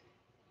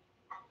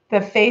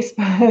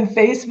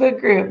Facebook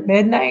group,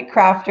 Midnight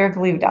Crafter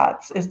Glue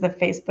Dots, is the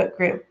Facebook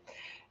group.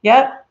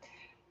 Yep.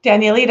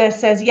 Danielita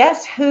says,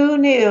 yes, who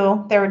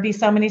knew there would be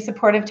so many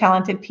supportive,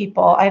 talented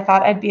people? I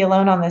thought I'd be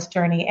alone on this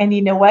journey. And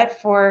you know what?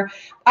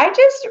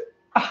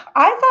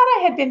 I thought I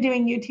had been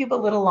doing YouTube a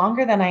little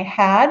longer than I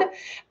had.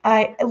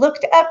 I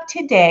looked up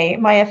today.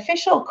 My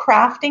official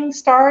crafting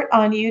start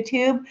on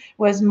YouTube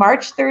was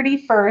March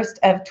 31st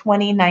of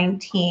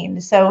 2019.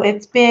 So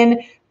it's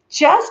been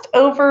just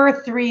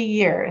over 3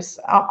 years.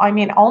 I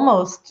mean,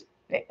 almost,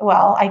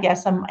 well, I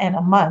guess in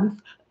a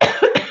month.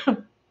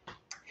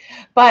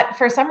 But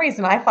for some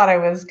reason, I thought I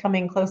was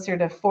coming closer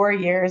to 4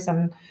 years.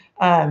 And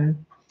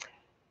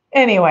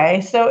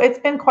anyway, so it's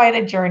been quite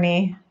a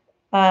journey.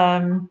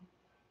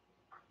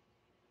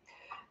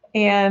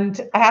 And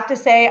I have to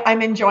say,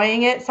 I'm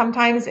enjoying it.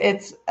 Sometimes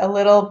it's a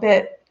little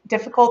bit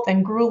difficult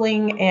and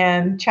grueling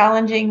and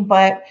challenging,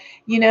 but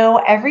you know,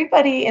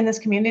 everybody in this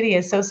community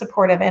is so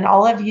supportive, and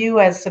all of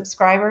you as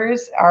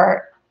subscribers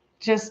are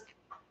just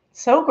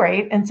so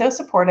great and so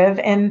supportive.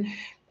 And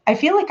I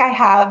feel like I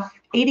have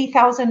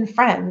 80,000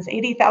 friends,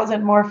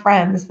 80,000 more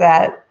friends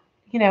that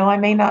you know, I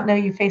may not know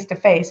you face to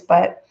face,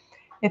 but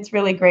it's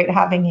really great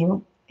having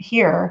you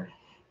here.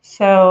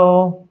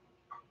 So,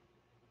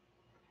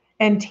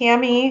 and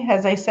Tammy,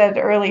 as I said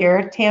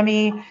earlier,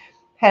 Tammy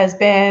has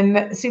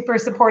been super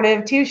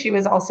supportive too. She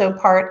was also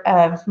part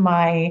of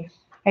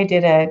I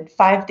did a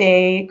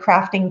 5-day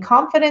crafting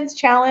confidence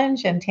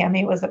challenge, and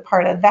Tammy was a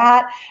part of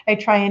that. I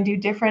try and do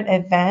different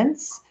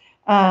events.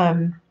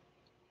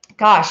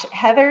 Gosh,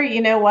 Heather,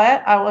 you know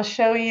what? I will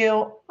show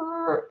you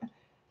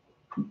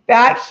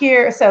back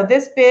here. So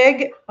this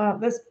big,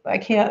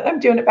 I'm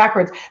doing it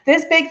backwards.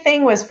 This big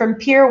thing was from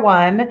Pier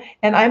 1,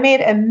 and I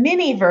made a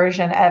mini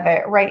version of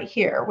it right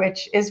here,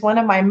 which is one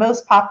of my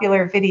most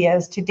popular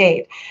videos to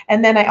date.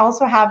 And then I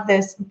also have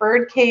this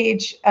bird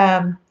cage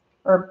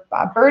or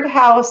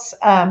birdhouse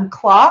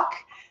clock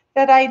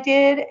that I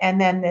did,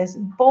 and then this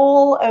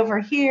bowl over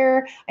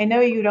here. I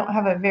know you don't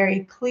have a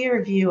very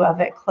clear view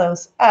of it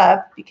close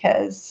up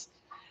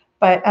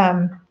but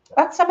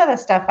that's some of the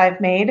stuff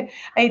I've made.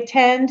 I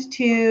tend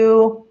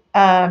to,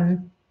 hi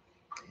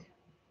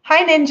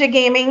Ninja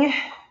Gaming.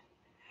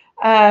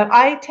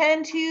 I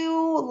tend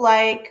to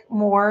like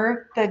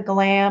more the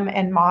glam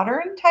and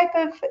modern type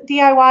of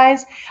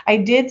DIYs. I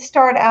did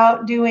start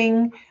out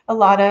doing a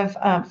lot of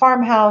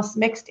farmhouse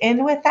mixed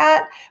in with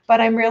that,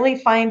 but I'm really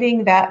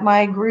finding that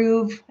my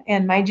groove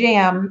and my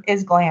jam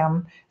is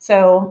glam.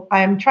 So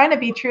I'm trying to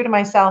be true to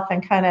myself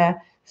and kind of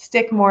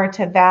stick more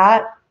to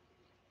that.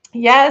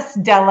 Yes,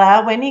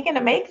 Della, when are you going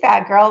to make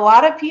that, girl? A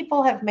lot of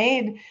people have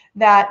made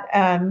that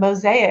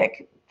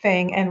mosaic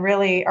thing and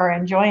really are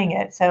enjoying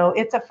it. So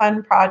it's a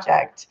fun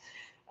project.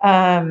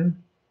 So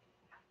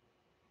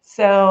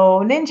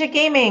Ninja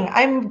Gaming,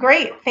 I'm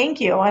great. Thank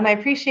you. And I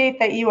appreciate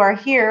that you are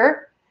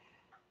here.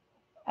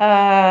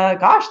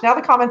 Gosh, now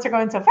the comments are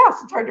going so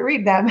fast. It's hard to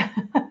read them.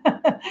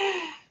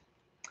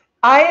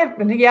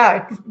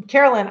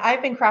 Carolyn,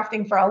 I've been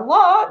crafting for a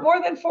lot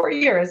more than 4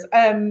 years.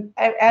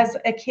 As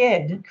a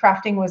kid,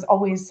 crafting was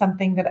always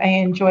something that I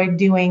enjoyed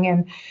doing.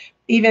 And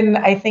even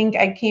I think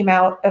I came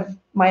out of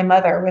my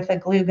mother with a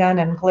glue gun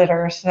and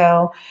glitter.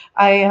 So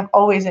I have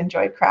always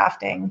enjoyed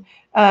crafting.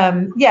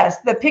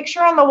 Yes, the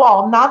picture on the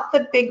wall, not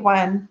the big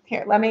one.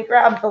 Here, let me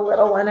grab the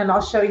little one and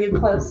I'll show you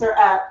closer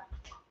up.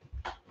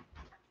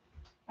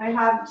 I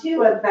have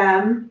 2 of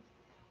them.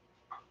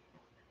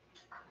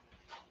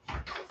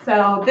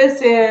 So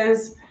this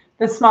is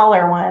the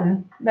smaller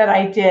one that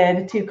I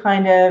did to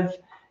kind of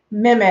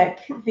mimic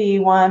the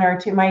one or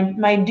two,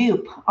 my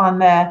dupe on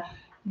the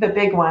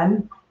big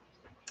one.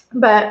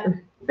 But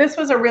this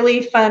was a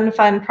really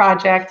fun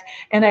project,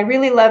 and I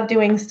really love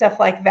doing stuff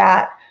like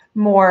that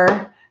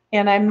more.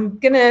 And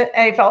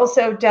I've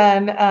also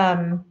done,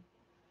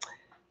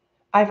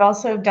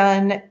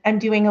 I'm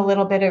doing a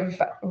little bit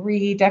of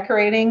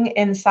redecorating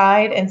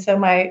inside. And so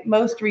my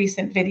most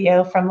recent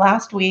video from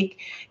last week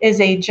is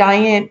a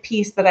giant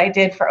piece that I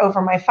did for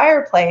over my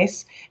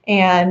fireplace.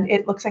 And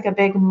it looks like a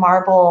big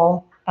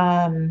marble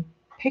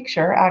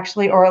picture,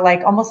 actually, or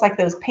like almost like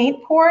those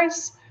paint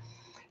pours.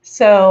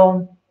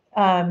 So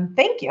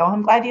thank you.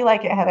 I'm glad you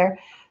like it, Heather.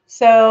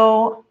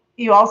 So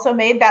you also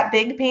made that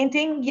big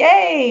painting.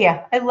 Yay.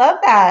 I love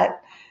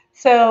that.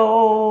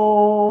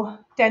 So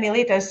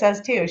Danielita says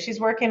too, she's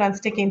working on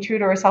sticking true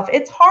to herself.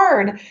 It's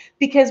hard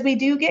because we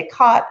do get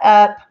caught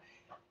up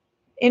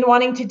in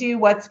wanting to do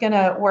what's going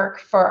to work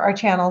for our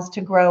channels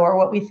to grow or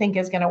what we think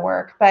is going to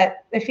work.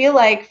 But I feel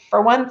like,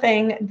 for one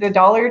thing, the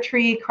Dollar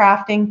Tree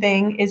crafting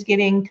thing is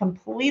getting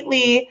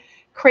completely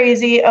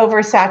crazy,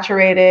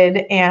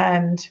 oversaturated,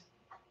 and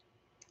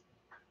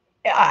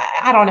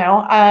I don't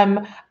know.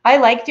 I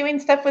like doing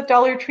stuff with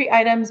Dollar Tree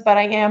items, but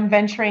I am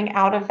venturing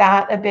out of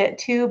that a bit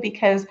too,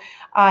 because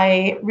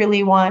I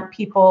really want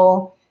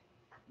people,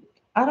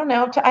 I don't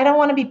know, I don't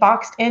want to be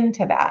boxed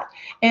into that.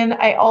 And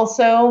I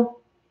also,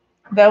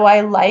 though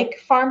I like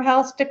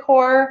farmhouse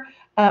decor,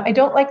 I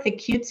don't like the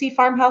cutesy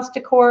farmhouse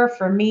decor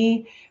for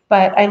me,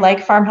 but I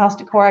like farmhouse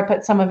decor. I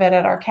put some of it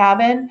at our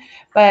cabin,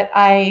 but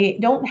I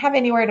don't have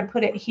anywhere to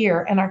put it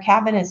here. And our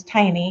cabin is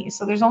tiny,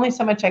 so there's only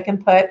so much I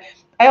can put.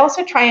 I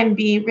also try and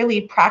be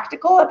really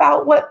practical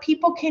about what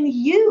people can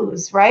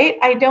use, right?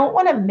 I don't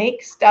want to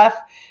make stuff,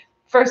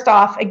 first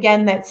off,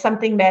 again, that's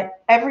something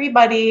that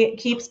everybody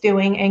keeps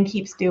doing and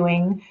keeps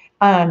doing,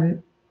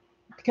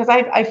 because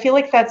I feel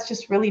like that's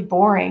just really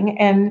boring.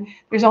 And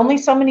there's only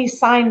so many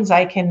signs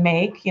I can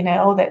make, you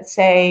know, that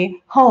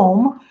say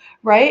home,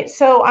 right?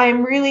 So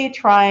I'm really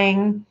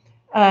trying,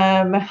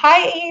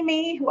 hi,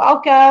 Amy,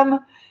 welcome.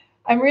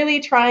 I'm really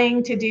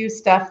trying to do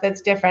stuff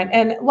that's different.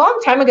 And a long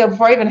time ago,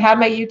 before I even had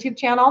my YouTube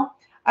channel,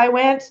 I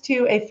went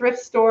to a thrift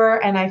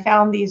store and I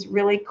found these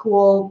really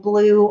cool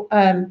blue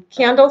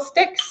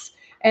candlesticks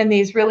and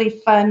these really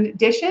fun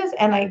dishes,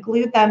 and I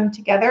glued them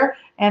together,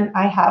 and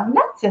I have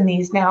nuts in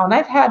these now. And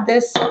I've had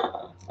this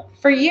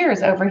for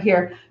years over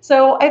here.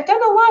 So I've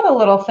done a lot of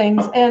little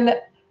things, and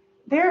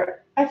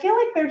I feel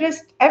like they're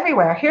just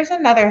everywhere. Here's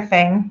another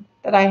thing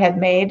that I had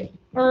made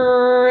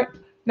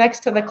next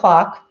to the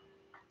clock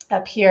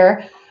up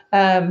here.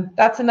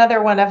 That's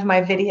another one of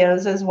my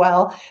videos as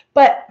well.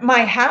 But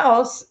my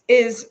house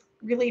is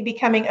really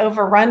becoming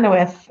overrun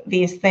with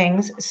these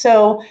things.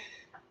 So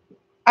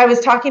I was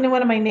talking to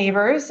one of my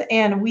neighbors,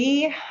 and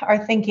we are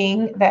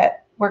thinking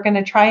that we're going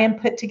to try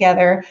and put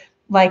together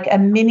like a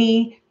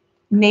mini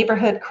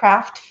neighborhood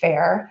craft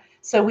fair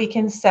so we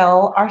can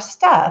sell our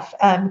stuff,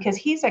 because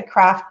he's a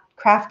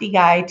crafty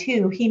guy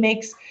too. He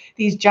makes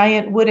these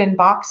giant wooden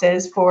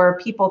boxes for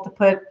people to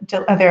put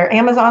their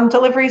Amazon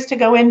deliveries to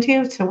go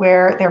into, to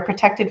where they're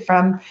protected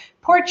from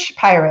porch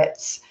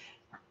pirates.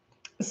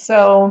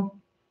 So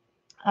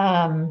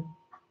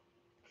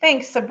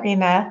thanks,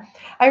 Sabrina.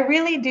 I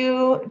really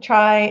do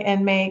try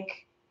and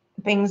make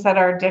things that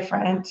are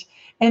different.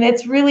 And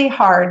it's really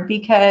hard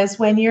because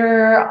when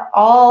you're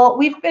all,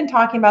 we've been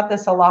talking about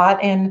this a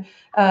lot, and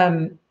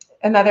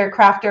another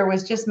crafter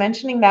was just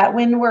mentioning that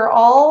when we're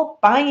all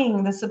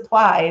buying the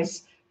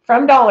supplies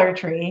from Dollar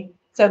Tree,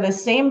 so the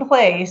same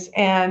place,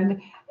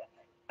 and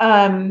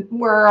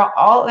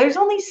there's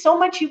only so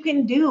much you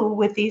can do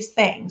with these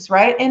things,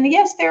 right? And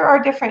yes, there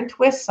are different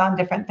twists on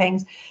different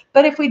things,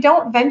 but if we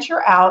don't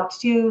venture out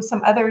to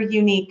some other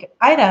unique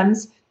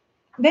items,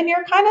 then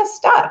you're kind of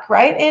stuck,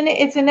 right? And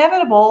it's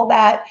inevitable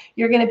that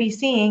you're going to be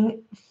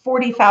seeing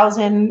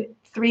 40,000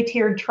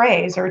 three-tiered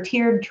trays or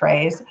tiered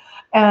trays,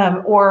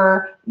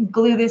 or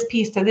glue this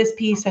piece to this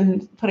piece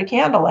and put a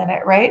candle in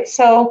it, right?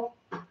 So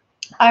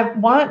I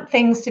want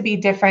things to be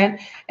different.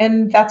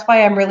 And that's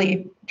why I'm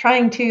really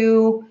trying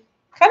to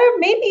kind of,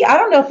 maybe, I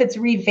don't know if it's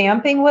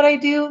revamping what I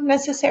do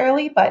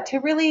necessarily, but to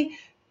really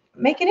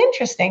make it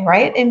interesting,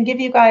 right? And give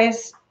you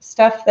guys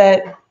stuff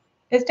that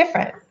is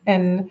different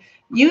and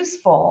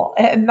useful,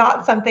 and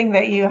not something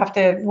that you have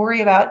to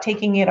worry about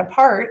taking it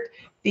apart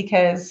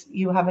because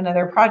you have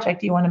another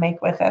project you want to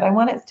make with it. I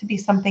want it to be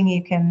something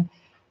you can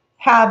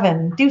have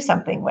and do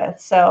something with.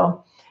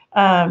 So,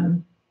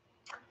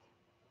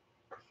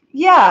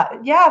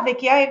 yeah,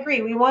 Vicki, I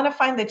agree. We want to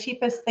find the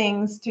cheapest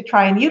things to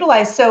try and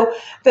utilize. So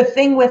the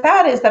thing with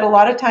that is that a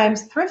lot of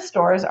times thrift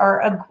stores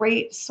are a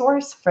great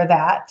source for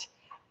that.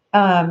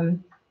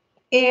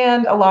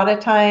 And a lot of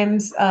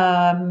times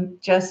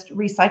just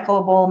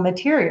recyclable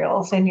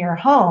materials in your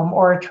home,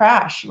 or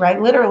trash,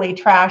 right? Literally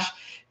trash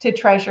to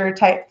treasure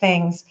type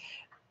things.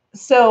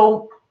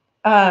 So,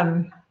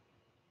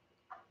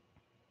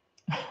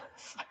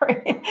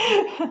 sorry,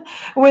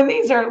 when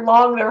these are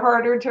long, they're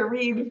harder to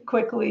read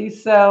quickly.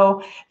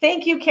 So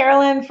thank you,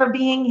 Carolyn, for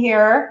being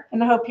here.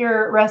 And I hope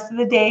your rest of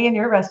the day and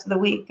your rest of the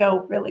week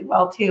go really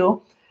well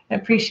too. I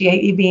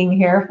appreciate you being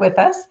here with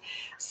us.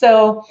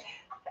 So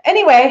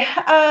anyway,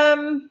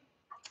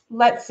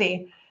 let's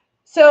see.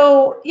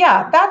 So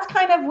yeah, that's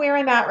kind of where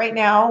I'm at right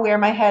now, where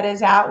my head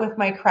is at with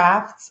my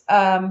crafts.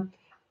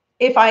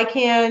 If I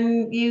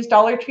can use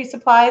Dollar Tree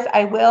supplies,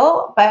 I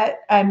will, but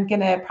I'm going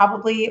to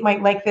probably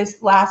might like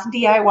this last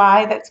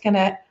DIY that's going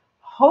to,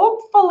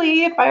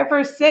 hopefully, if I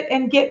ever sit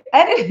and get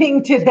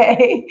editing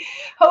today,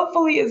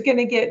 hopefully is going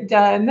to get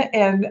done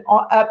and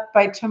up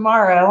by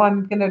tomorrow.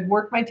 I'm going to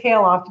work my tail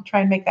off to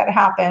try and make that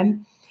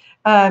happen.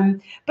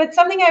 But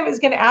something I was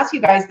going to ask you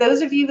guys,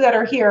 those of you that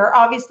are here,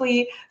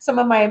 obviously some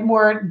of my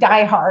more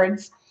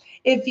diehards,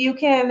 if you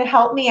can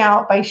help me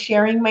out by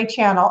sharing my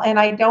channel. And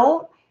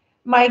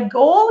my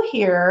goal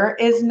here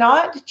is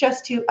not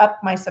just to up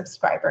my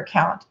subscriber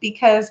count,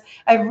 because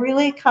I've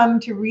really come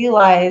to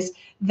realize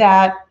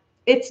that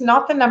it's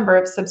not the number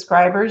of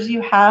subscribers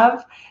you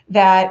have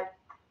that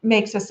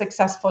makes a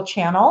successful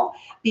channel,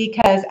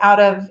 because out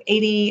of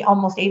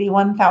almost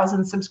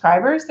 81,000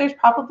 subscribers, there's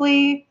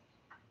probably,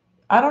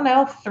 I don't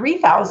know,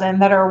 3,000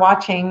 that are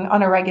watching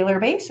on a regular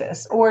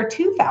basis, or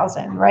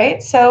 2,000,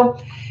 right?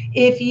 So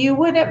if you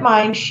wouldn't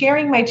mind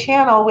sharing my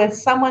channel with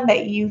someone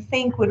that you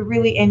think would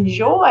really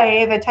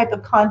enjoy the type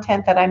of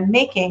content that I'm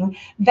making,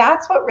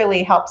 that's what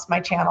really helps my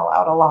channel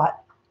out a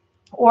lot.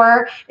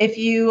 Or if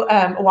you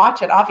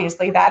watch it,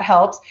 obviously that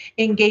helps.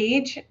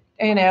 Engage,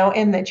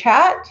 in the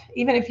chat.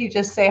 Even if you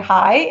just say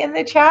hi in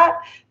the chat,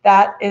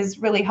 that is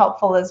really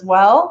helpful as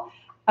well.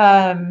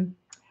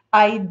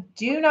 I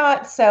do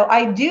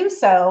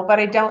sew, but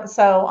I don't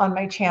sew on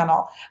my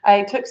channel.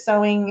 I took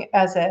sewing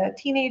as a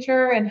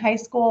teenager in high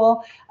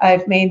school.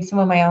 I've made some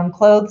of my own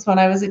clothes when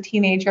I was a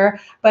teenager,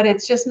 but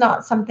it's just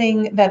not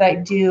something that I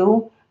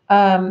do.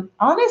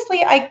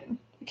 Honestly, I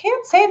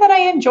can't say that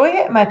I enjoy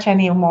it much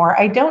anymore.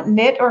 I don't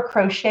knit or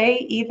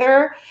crochet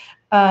either.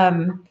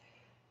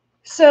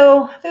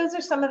 So those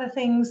are some of the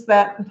things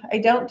that I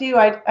don't do.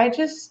 I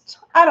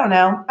don't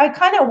know. I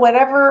kind of,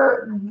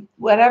 whatever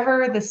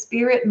the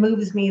spirit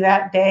moves me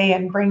that day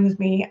and brings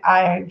me,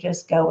 I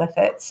just go with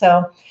it.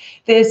 So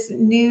this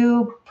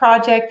new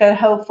project that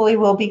hopefully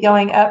will be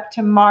going up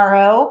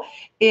tomorrow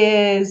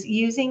is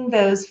using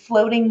those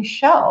floating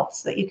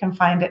shelves that you can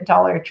find at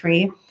Dollar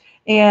Tree.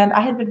 And I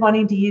had been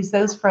wanting to use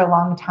those for a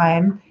long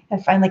time,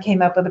 and finally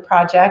came up with a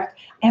project.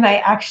 And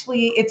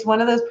it's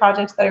one of those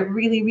projects that I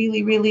really,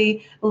 really,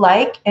 really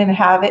like, and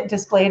have it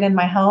displayed in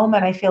my home,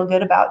 and I feel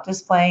good about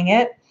displaying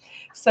it.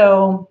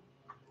 So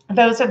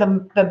those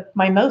are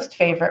my most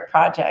favorite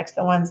projects,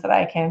 the ones that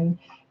I can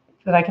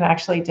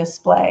actually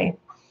display.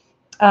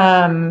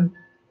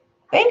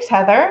 Thanks,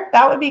 Heather.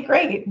 That would be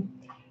great.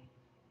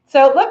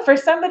 So look, for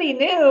somebody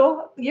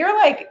new, you're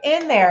like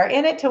in there,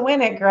 in it to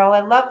win it, girl. I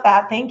love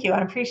that. Thank you.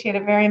 I appreciate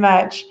it very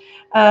much.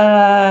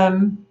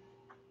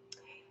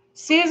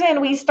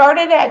 Susan, we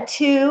started at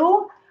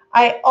 2.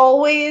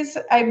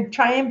 I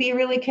try and be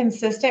really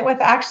consistent with,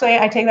 actually,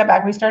 I take that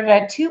back. We started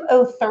at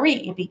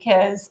 2:03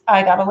 because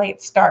I got a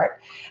late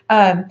start.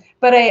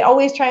 But I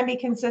always try and be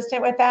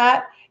consistent with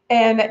that.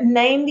 And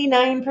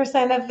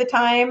 99% of the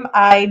time,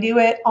 I do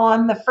it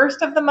on the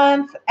 1st of the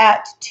month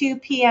at 2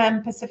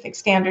 p.m. Pacific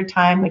Standard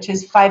Time, which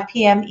is 5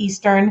 p.m.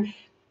 Eastern.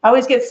 I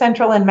always get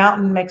Central and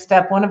Mountain mixed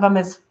up. One of them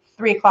is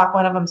 3 o'clock,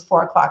 one of them is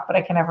 4 o'clock, but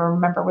I can never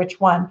remember which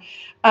one.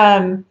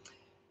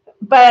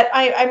 But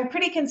I'm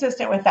pretty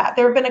consistent with that.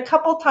 There have been a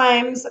couple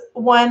times,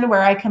 one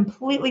where I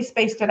completely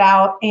spaced it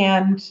out,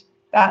 and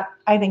that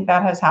I think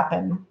that has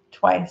happened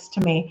twice to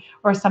me,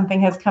 or something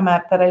has come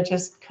up that I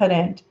just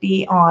couldn't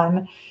be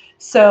on.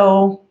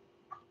 So,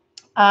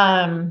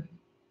 yeah,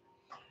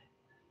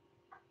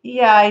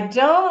 I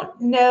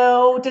don't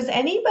know. Does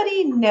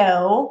anybody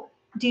know?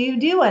 Do you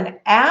do an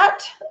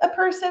at a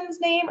person's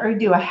name or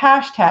do a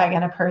hashtag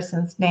in a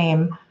person's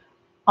name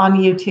on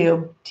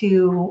YouTube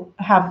to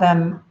have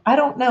them? I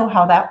don't know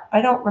how that,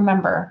 I don't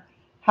remember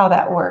how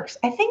that works.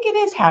 I think it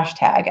is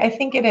hashtag. I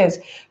think it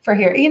is for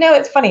here. You know,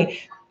 it's funny.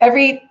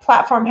 Every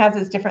platform has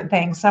its different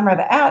things. Some are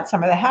the at,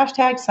 some are the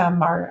hashtag,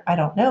 some are, I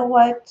don't know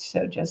what,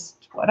 so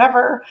just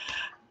whatever.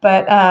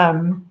 But,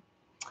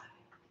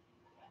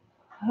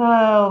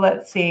 oh,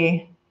 let's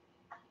see.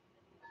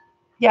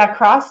 Yeah,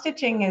 cross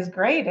stitching is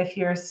great if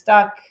you're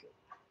stuck.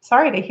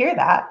 Sorry to hear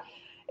that.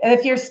 And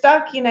if you're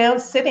stuck, you know,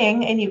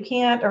 sitting and you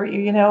can't, or,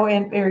 you know,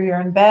 or you're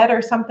in bed or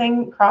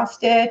something, cross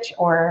stitch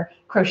or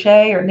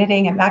crochet or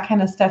knitting and that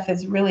kind of stuff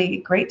is really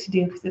great to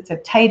do because it's a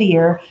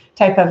tidier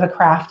type of a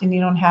craft and you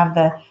don't have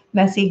the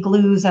messy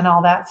glues and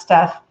all that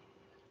stuff.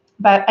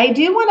 But I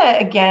do want to,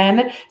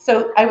 again,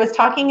 so I was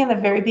talking in the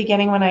very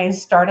beginning when I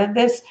started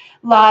this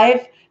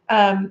live,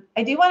 I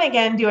do want to,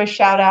 again, do a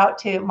shout out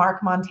to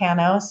Mark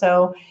Montano.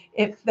 So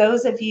if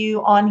those of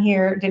you on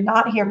here did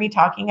not hear me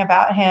talking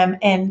about him,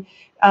 and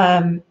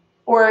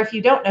or if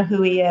you don't know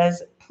who he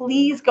is,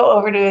 please go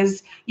over to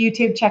his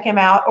YouTube, check him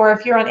out. Or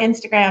if you're on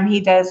Instagram, he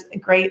does a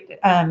great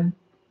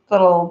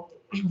little,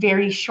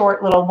 very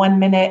short little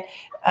 1-minute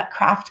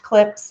craft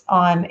clips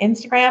on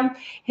Instagram.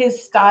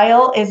 His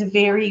style is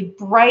very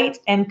bright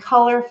and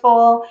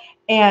colorful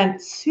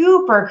and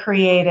super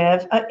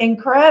creative,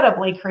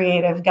 incredibly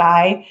creative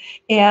guy,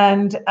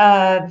 and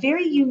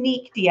very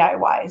unique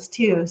DIYs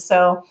too.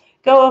 So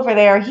go over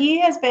there. He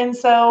has been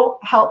so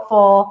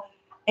helpful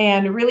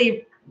and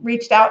really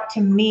reached out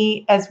to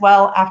me as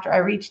well after I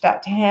reached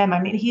out to him.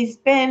 I mean, he's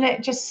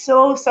been just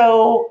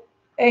so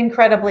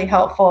incredibly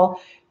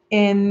helpful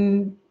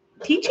in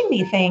teaching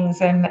me things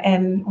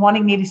and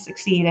wanting me to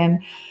succeed.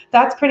 And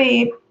that's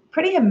pretty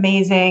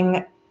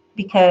amazing,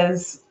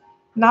 because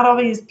not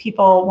always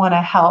people want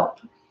to help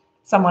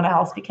someone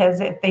else,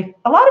 because a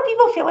lot of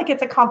people feel like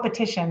it's a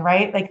competition,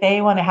 right? Like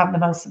they want to have the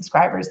most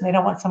subscribers and they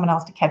don't want someone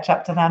else to catch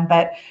up to them.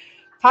 But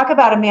talk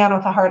about a man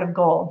with a heart of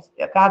gold.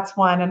 That's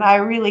one. And I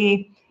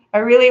really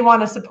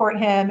want to support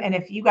him. And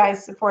if you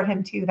guys support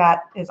him too,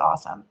 that is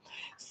awesome.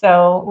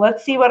 So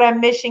let's see what I'm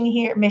missing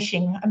here. I'm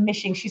missing.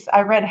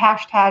 I read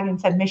hashtag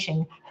and said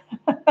missing.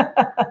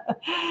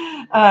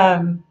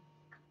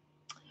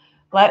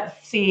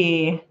 Let's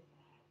see.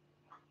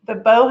 The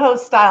boho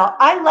style.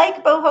 I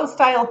like boho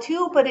style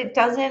too, but it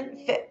doesn't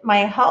fit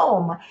my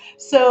home.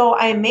 So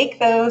I make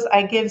those.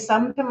 I give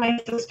some to my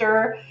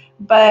sister,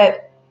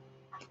 but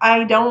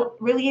I don't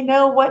really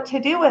know what to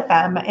do with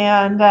them.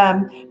 And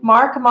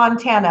Mark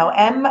Montano,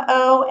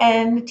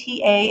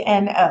 Montano,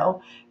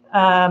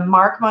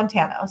 Mark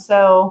Montano.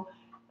 So,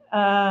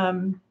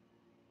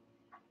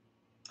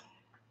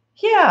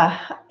 yeah,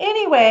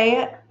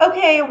 anyway,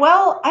 okay,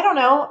 well, I don't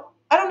know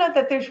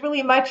that there's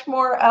really much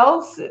more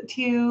else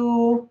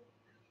to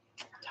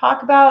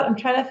talk about. I'm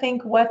trying to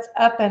think what's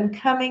up and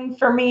coming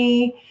for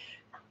me.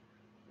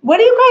 What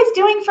are you guys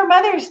doing for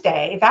Mother's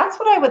Day? That's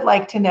what I would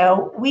like to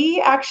know. We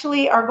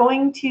actually are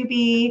going to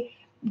be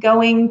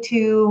going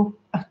to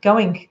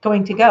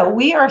go.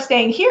 We are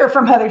staying here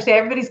for Mother's Day.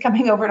 Everybody's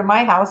coming over to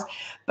my house,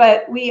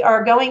 but we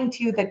are going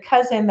to the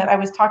cousin that I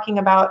was talking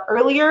about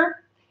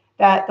earlier,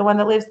 the one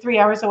that lives 3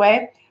 hours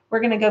away.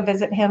 We're going to go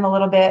visit him a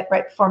little bit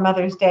right before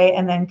Mother's Day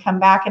and then come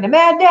back in a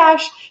mad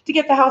dash to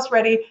get the house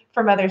ready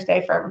for Mother's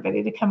Day for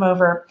everybody to come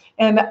over.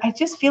 And I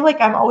just feel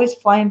like I'm always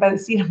flying by the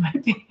seat of my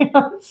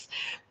pants.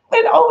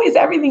 And always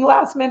everything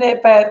last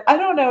minute, but I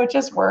don't know, it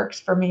just works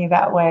for me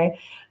that way.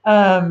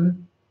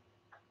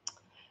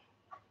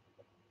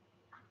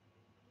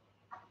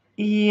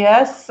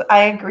 Yes,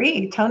 I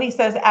agree. Tony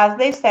says, as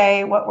they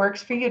say, what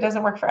works for you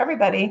doesn't work for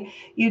everybody.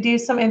 You do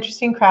some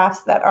interesting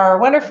crafts that are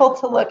wonderful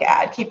to look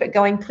at. Keep it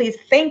going, please.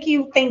 Thank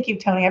you,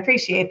 Tony. I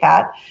appreciate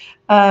that.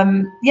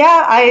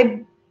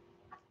 Yeah,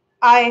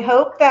 I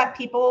hope that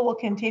people will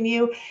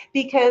continue,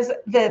 because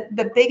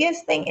the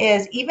biggest thing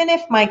is, even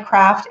if my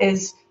craft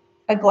is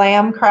a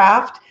glam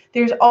craft,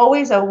 there's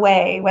always a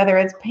way, whether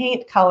it's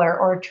paint color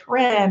or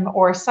trim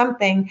or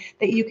something,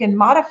 that you can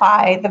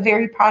modify the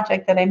very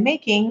project that I'm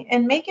making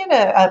and make it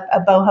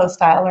a boho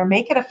style or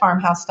make it a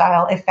farmhouse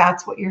style if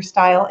that's what your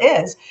style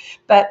is.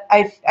 But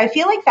I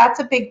feel like that's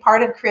a big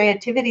part of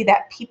creativity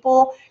that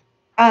people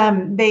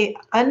they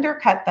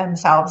undercut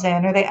themselves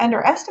in, or they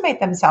underestimate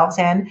themselves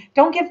in,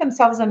 don't give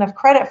themselves enough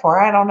credit for.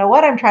 I don't know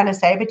what I'm trying to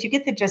say, but you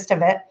get the gist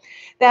of it.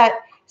 That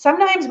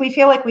sometimes we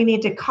feel like we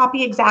need to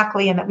copy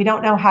exactly and that we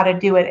don't know how to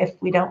do it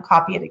if we don't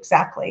copy it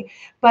exactly.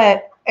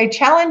 But I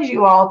challenge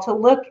you all to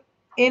look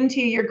into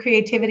your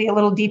creativity a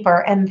little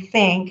deeper and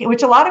think,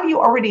 which a lot of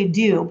you already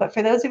do, but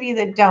for those of you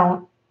that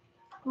don't,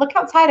 look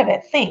outside of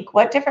it. Think,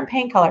 what different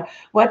paint color,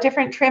 what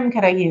different trim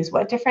could I use?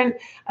 What different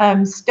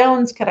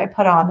stones could I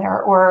put on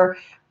there, or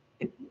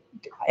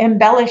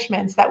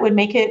embellishments that would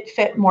make it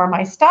fit more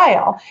my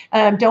style?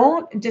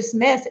 Don't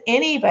dismiss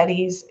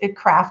anybody's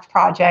craft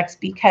projects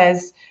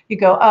because you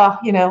go, oh,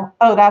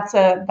 oh, that's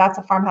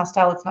a farmhouse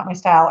style, it's not my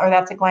style, or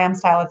that's a glam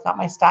style, it's not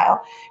my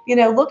style.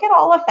 Look at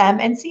all of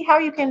them and see how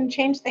you can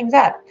change things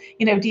up.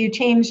 Do you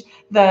change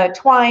the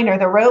twine or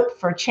the rope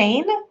for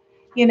chain?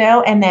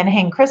 And then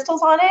hang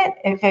crystals on it.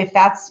 If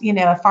that's,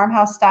 a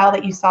farmhouse style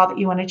that you saw that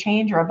you want to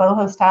change, or a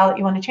boho style that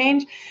you want to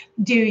change,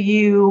 do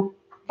you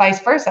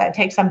vice versa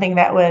take something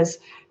that was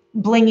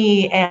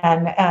blingy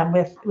and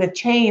with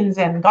chains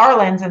and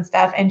garlands and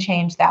stuff and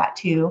change that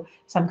to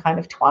some kind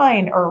of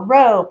twine or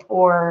rope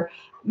or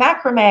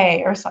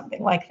macrame or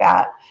something like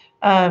that?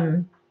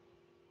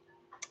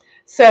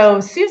 So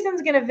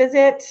Susan's going to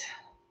visit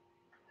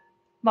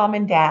mom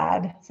and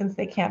dad since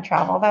they can't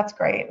travel. That's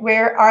great.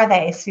 Where are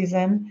they,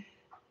 Susan?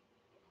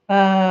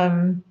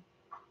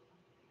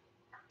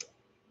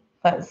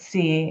 Let's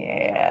see.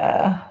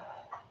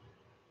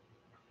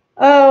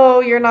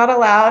 Oh, you're not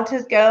allowed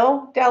to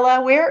go,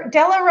 Della.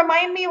 Della,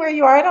 remind me where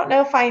you are. I don't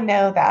know if I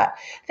know that.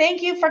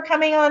 Thank you for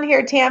coming on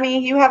here, Tammy.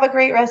 You have a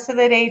great rest of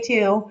the day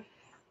too.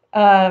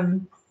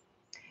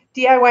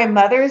 DIY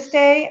Mother's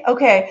Day.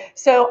 Okay,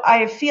 so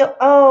I feel,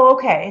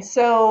 okay.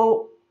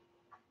 So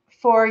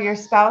for your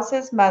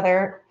spouse's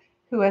mother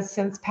who has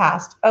since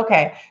passed.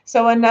 Okay,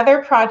 so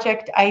another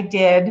project I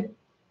did.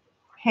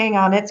 Hang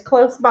on, it's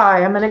close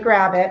by. I'm going to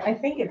grab it. I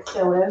think it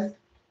still is.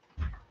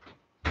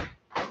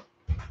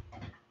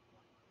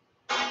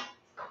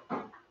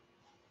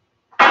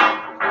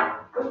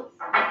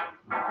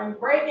 I'm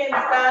breaking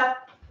stuff.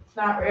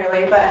 Not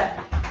really, but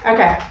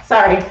okay,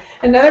 sorry.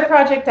 Another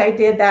project I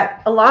did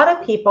that a lot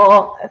of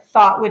people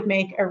thought would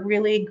make a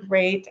really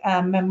great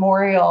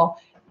memorial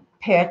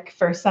pick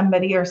for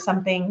somebody or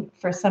something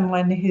for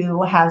someone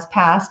who has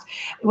passed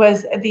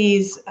was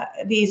these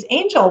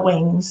angel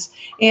wings.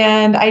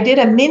 And I did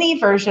a mini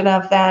version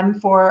of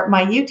them for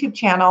my YouTube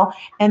channel.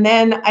 And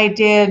then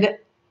did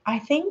I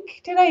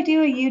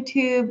do a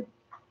YouTube?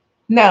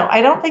 No,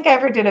 I don't think I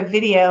ever did a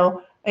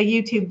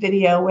YouTube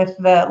video with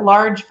the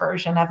large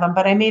version of them,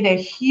 but I made a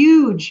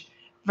huge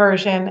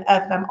version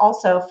of them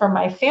also for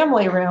my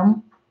family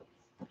room.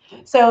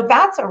 So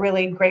that's a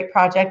really great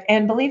project.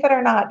 And believe it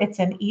or not, it's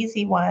an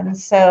easy one.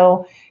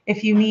 So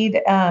if you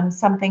need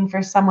something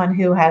for someone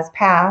who has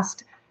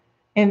passed,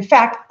 in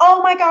fact,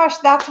 oh my gosh,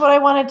 that's what I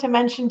wanted to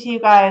mention to you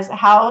guys.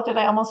 How did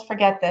I almost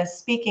forget this?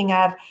 Speaking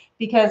of,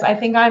 because I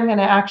think I'm going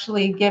to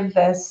actually give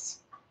this,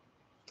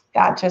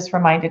 that just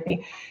reminded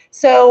me.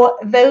 So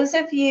those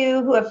of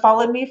you who have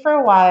followed me for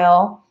a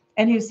while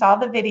and who saw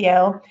the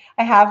video,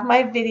 I have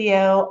my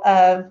video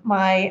of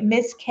my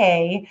Miss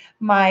K,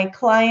 my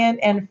client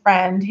and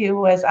friend who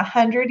was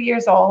 100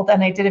 years old,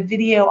 and I did a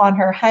video on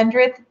her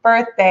 100th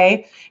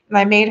birthday, and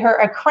I made her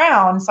a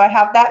crown. So I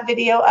have that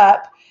video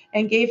up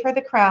and gave her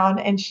the crown,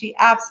 and she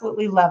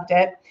absolutely loved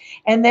it.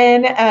 And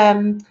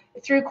then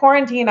through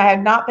quarantine, I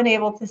had not been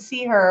able to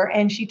see her,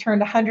 and she turned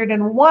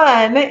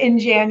 101 in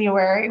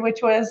January,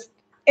 which was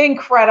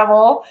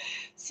incredible.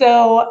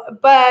 So,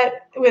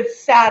 but with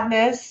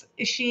sadness,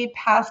 she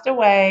passed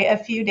away a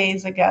few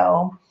days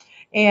ago.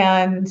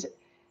 And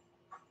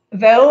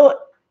though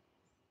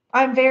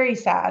I'm very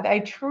sad, I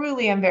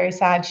truly am very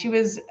sad. She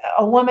was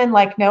a woman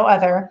like no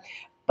other,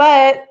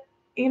 but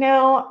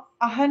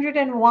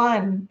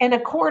 101 and a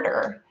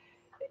quarter.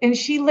 And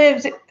she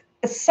lived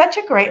such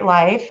a great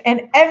life,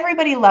 and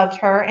everybody loved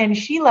her, and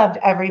she loved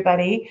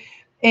everybody.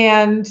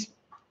 And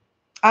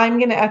I'm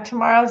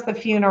tomorrow's the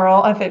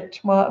funeral.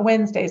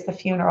 Wednesday's the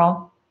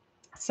funeral.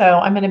 So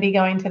I'm going to be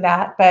going to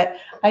that. But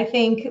I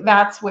think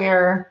that's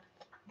where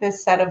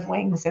this set of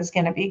wings is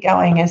going to be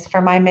going, is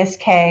for my Miss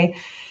K.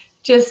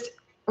 Just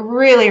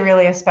really,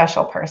 really a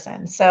special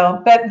person.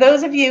 So, but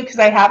those of you, because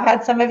I have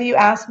had some of you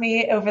ask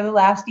me over the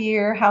last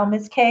year how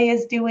Miss K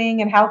is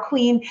doing and how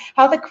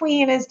the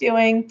Queen is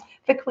doing.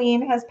 The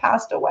Queen has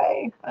passed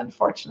away,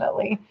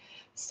 unfortunately.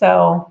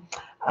 So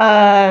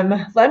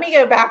let me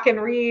go back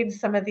and read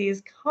some of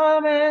these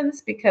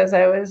comments because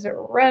I was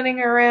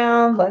running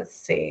around. Let's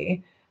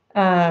see.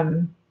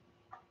 So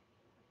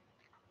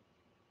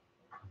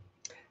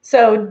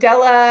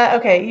Della,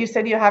 okay, you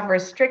said you have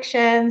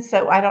restrictions,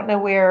 so I don't know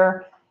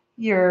where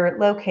you're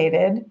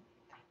located.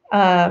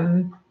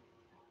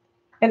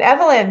 And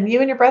Evelyn, you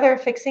and your brother are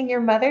fixing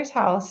your mother's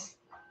house.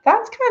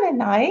 That's kind of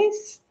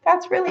nice.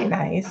 That's really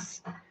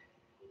nice.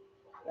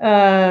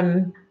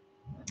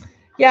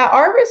 Yeah,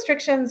 our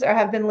restrictions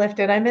have been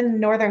lifted. I'm in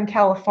Northern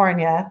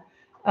California,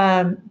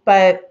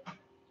 but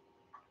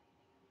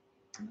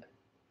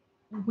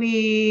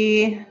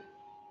we,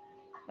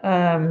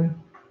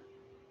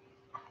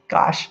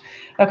 gosh,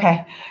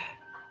 okay.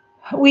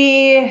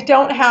 We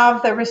don't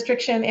have the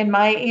restriction in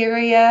my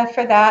area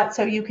for that.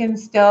 So you can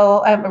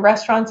still,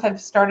 restaurants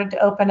have started to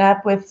open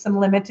up with some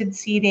limited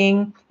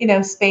seating,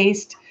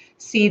 spaced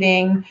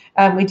seating.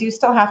 We do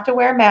still have to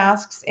wear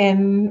masks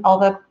in all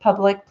the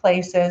public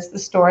places, the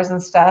stores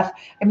and stuff.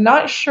 I'm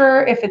not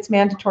sure if it's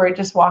mandatory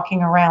just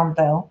walking around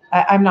though.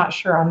 I'm not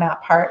sure on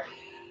that part.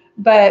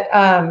 But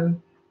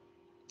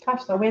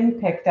gosh, the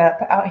wind picked up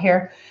out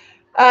here.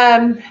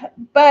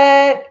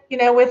 But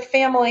with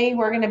family,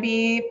 we're going to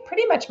be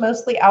pretty much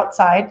mostly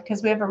outside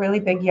because we have a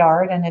really big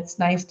yard and it's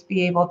nice to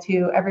be able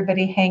to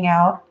everybody hang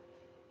out.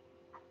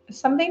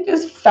 Something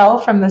just fell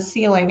from the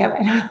ceiling and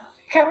I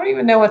don't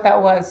even know what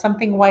that was.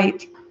 Something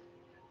white.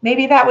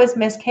 Maybe that was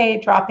Miss K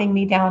dropping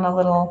me down a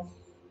little,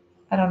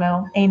 I don't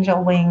know,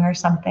 angel wing or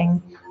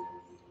something.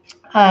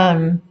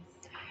 I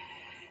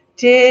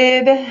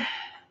made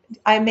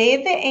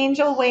the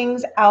angel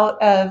wings out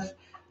of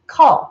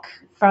caulk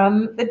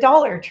from the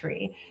Dollar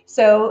Tree.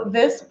 So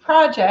this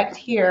project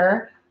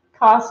here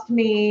cost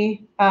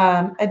me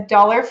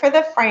 $1 for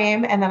the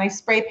frame, and then I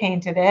spray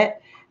painted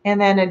it, and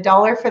then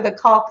 $1 for the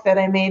caulk that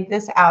I made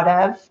this out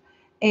of.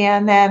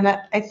 And then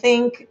I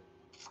think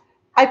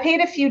I paid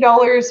a few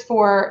dollars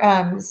for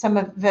some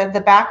of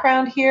the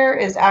background here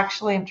is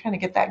actually, I'm trying to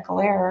get that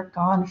glare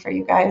gone for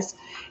you guys.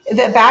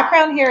 The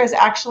background here is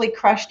actually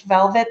crushed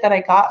velvet that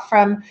I got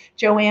from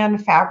Joanne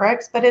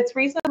Fabrics, but it's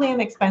reasonably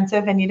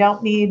inexpensive and you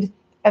don't need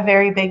a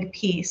very big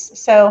piece.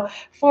 So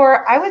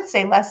for, I would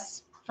say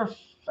less, for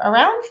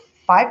around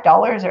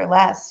 $5 or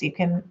less, you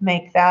can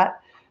make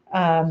that,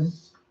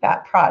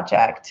 that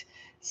project.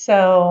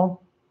 So,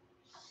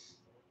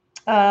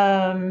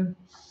 oh,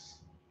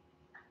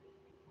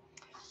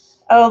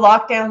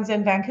 lockdowns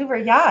in Vancouver.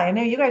 Yeah, I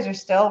know you guys are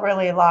still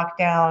really locked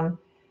down.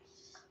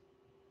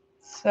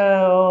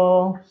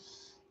 So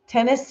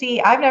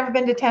Tennessee, I've never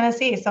been to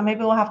Tennessee, so maybe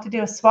we'll have to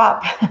do a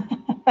swap.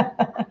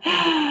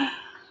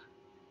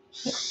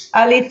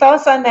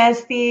 Alithos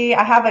Anesti,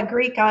 I have a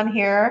Greek on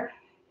here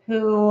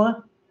who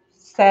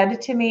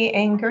said to me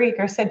in Greek,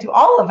 or said to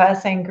all of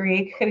us in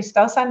Greek,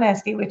 Christos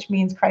Anesti, which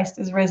means Christ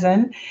is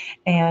risen.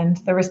 And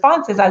the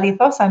response is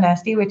Alithos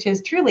Anesti, which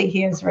is truly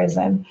he is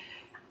risen.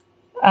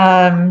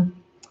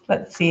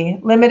 Let's see,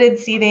 limited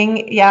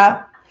seating.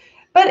 Yeah.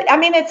 But I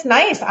mean, it's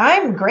nice.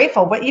 I'm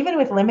grateful. But even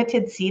with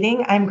limited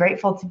seating, I'm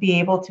grateful to be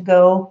able to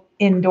go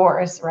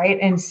indoors, right?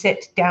 And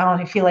sit down.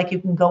 I feel like you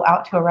can go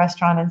out to a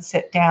restaurant and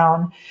sit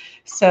down.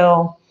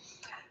 So,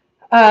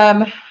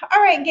 all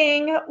right,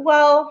 gang.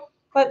 Well,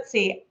 let's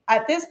see.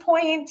 At this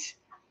point,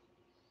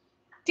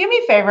 do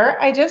me a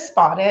favor. I just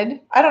spotted,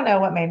 I don't know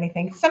what made me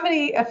think.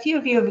 A few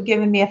of you have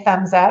given me a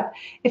thumbs up.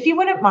 If you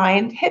wouldn't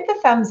mind, hit the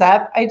thumbs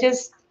up. I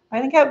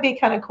think that would be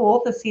kind of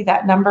cool to see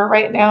that number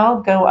right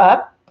now go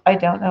up. I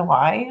don't know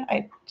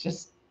why.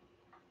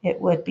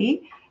 It would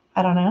be.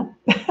 I don't know.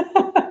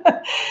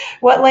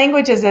 What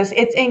language is this?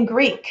 It's in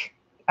Greek,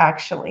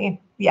 actually.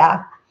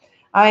 Yeah,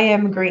 I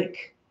am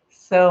Greek.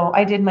 So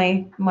I did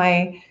my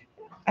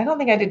I don't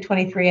think I did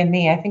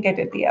 23andMe. I think I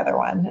did the other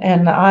one.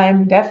 And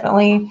I'm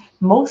definitely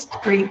most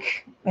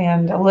Greek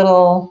and a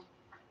little,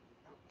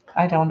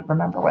 I don't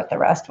remember what the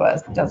rest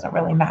was. It doesn't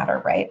really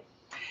matter, right?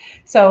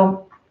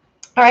 So,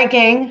 all right,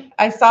 gang.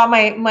 I saw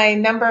my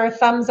number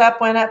thumbs up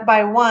went up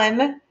by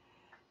 1.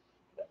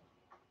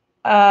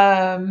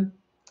 By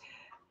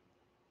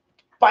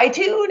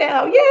 2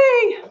 now.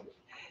 Yay.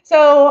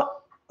 So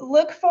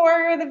look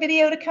for the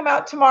video to come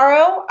out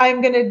tomorrow.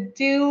 I'm going to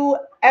do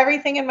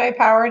everything in my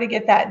power to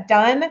get that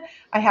done.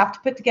 I have to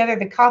put together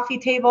the coffee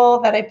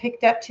table that I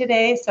picked up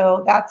today.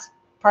 So that's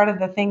part of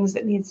the things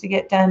that needs to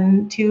get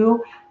done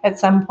too at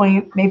some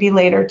point, maybe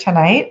later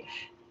tonight.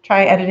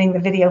 Try editing the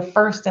video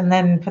first and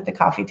then put the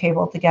coffee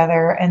table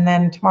together. And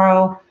then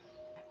tomorrow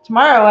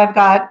I've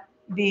got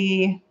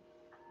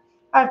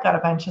a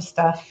bunch of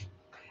stuff.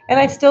 And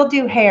I still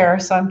do hair,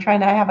 so I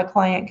have a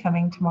client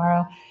coming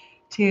tomorrow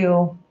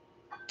to,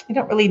 I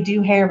don't really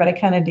do hair, but I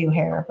kind of do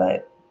hair,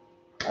 but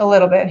a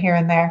little bit here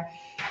and there.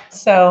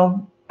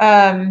 So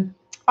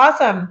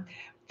awesome.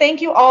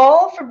 Thank you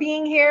all for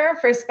being here,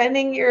 for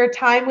spending your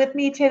time with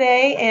me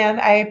today. And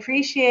I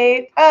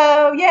appreciate,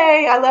 oh,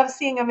 yay, I love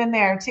seeing them in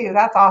there too.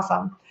 That's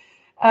awesome.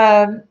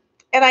 And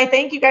I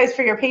thank you guys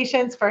for your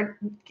patience, for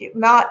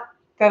not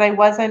that I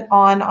wasn't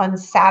on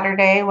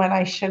Saturday when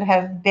I should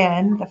have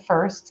been. The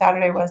first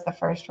Saturday was the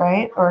first,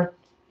 right? Or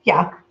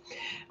yeah.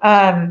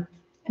 And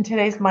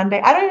today's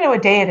Monday. I don't even know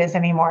what day it is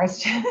anymore.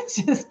 It's just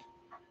it's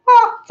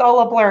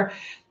all a blur.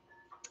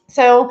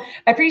 So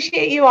I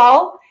appreciate you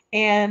all,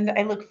 and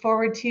I look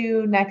forward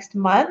to next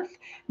month.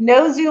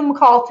 No Zoom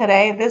call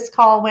today. This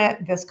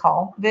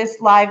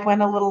live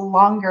went a little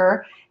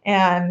longer,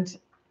 and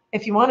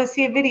if you want to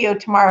see a video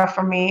tomorrow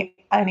from me,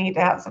 I need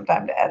to have some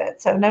time to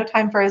edit. So no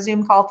time for a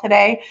Zoom call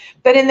today.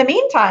 But in the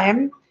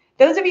meantime,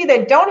 those of you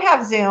that don't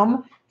have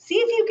Zoom, see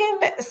if you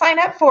can sign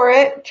up for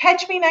it.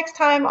 Catch me next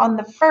time on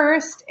the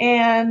 1st,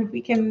 and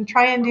we can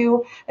try and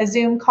do a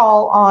Zoom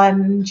call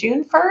on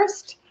June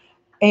 1st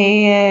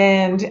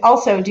and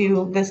also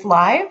do this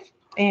live.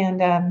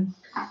 And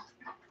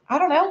I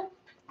don't know.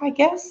 I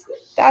guess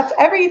that's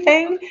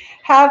everything.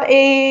 Have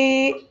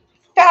a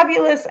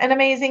fabulous and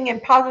amazing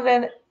and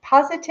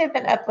positive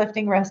and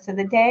uplifting rest of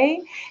the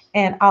day.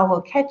 And I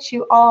will catch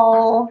you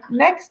all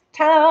next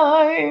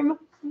time.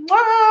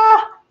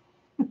 Mwah!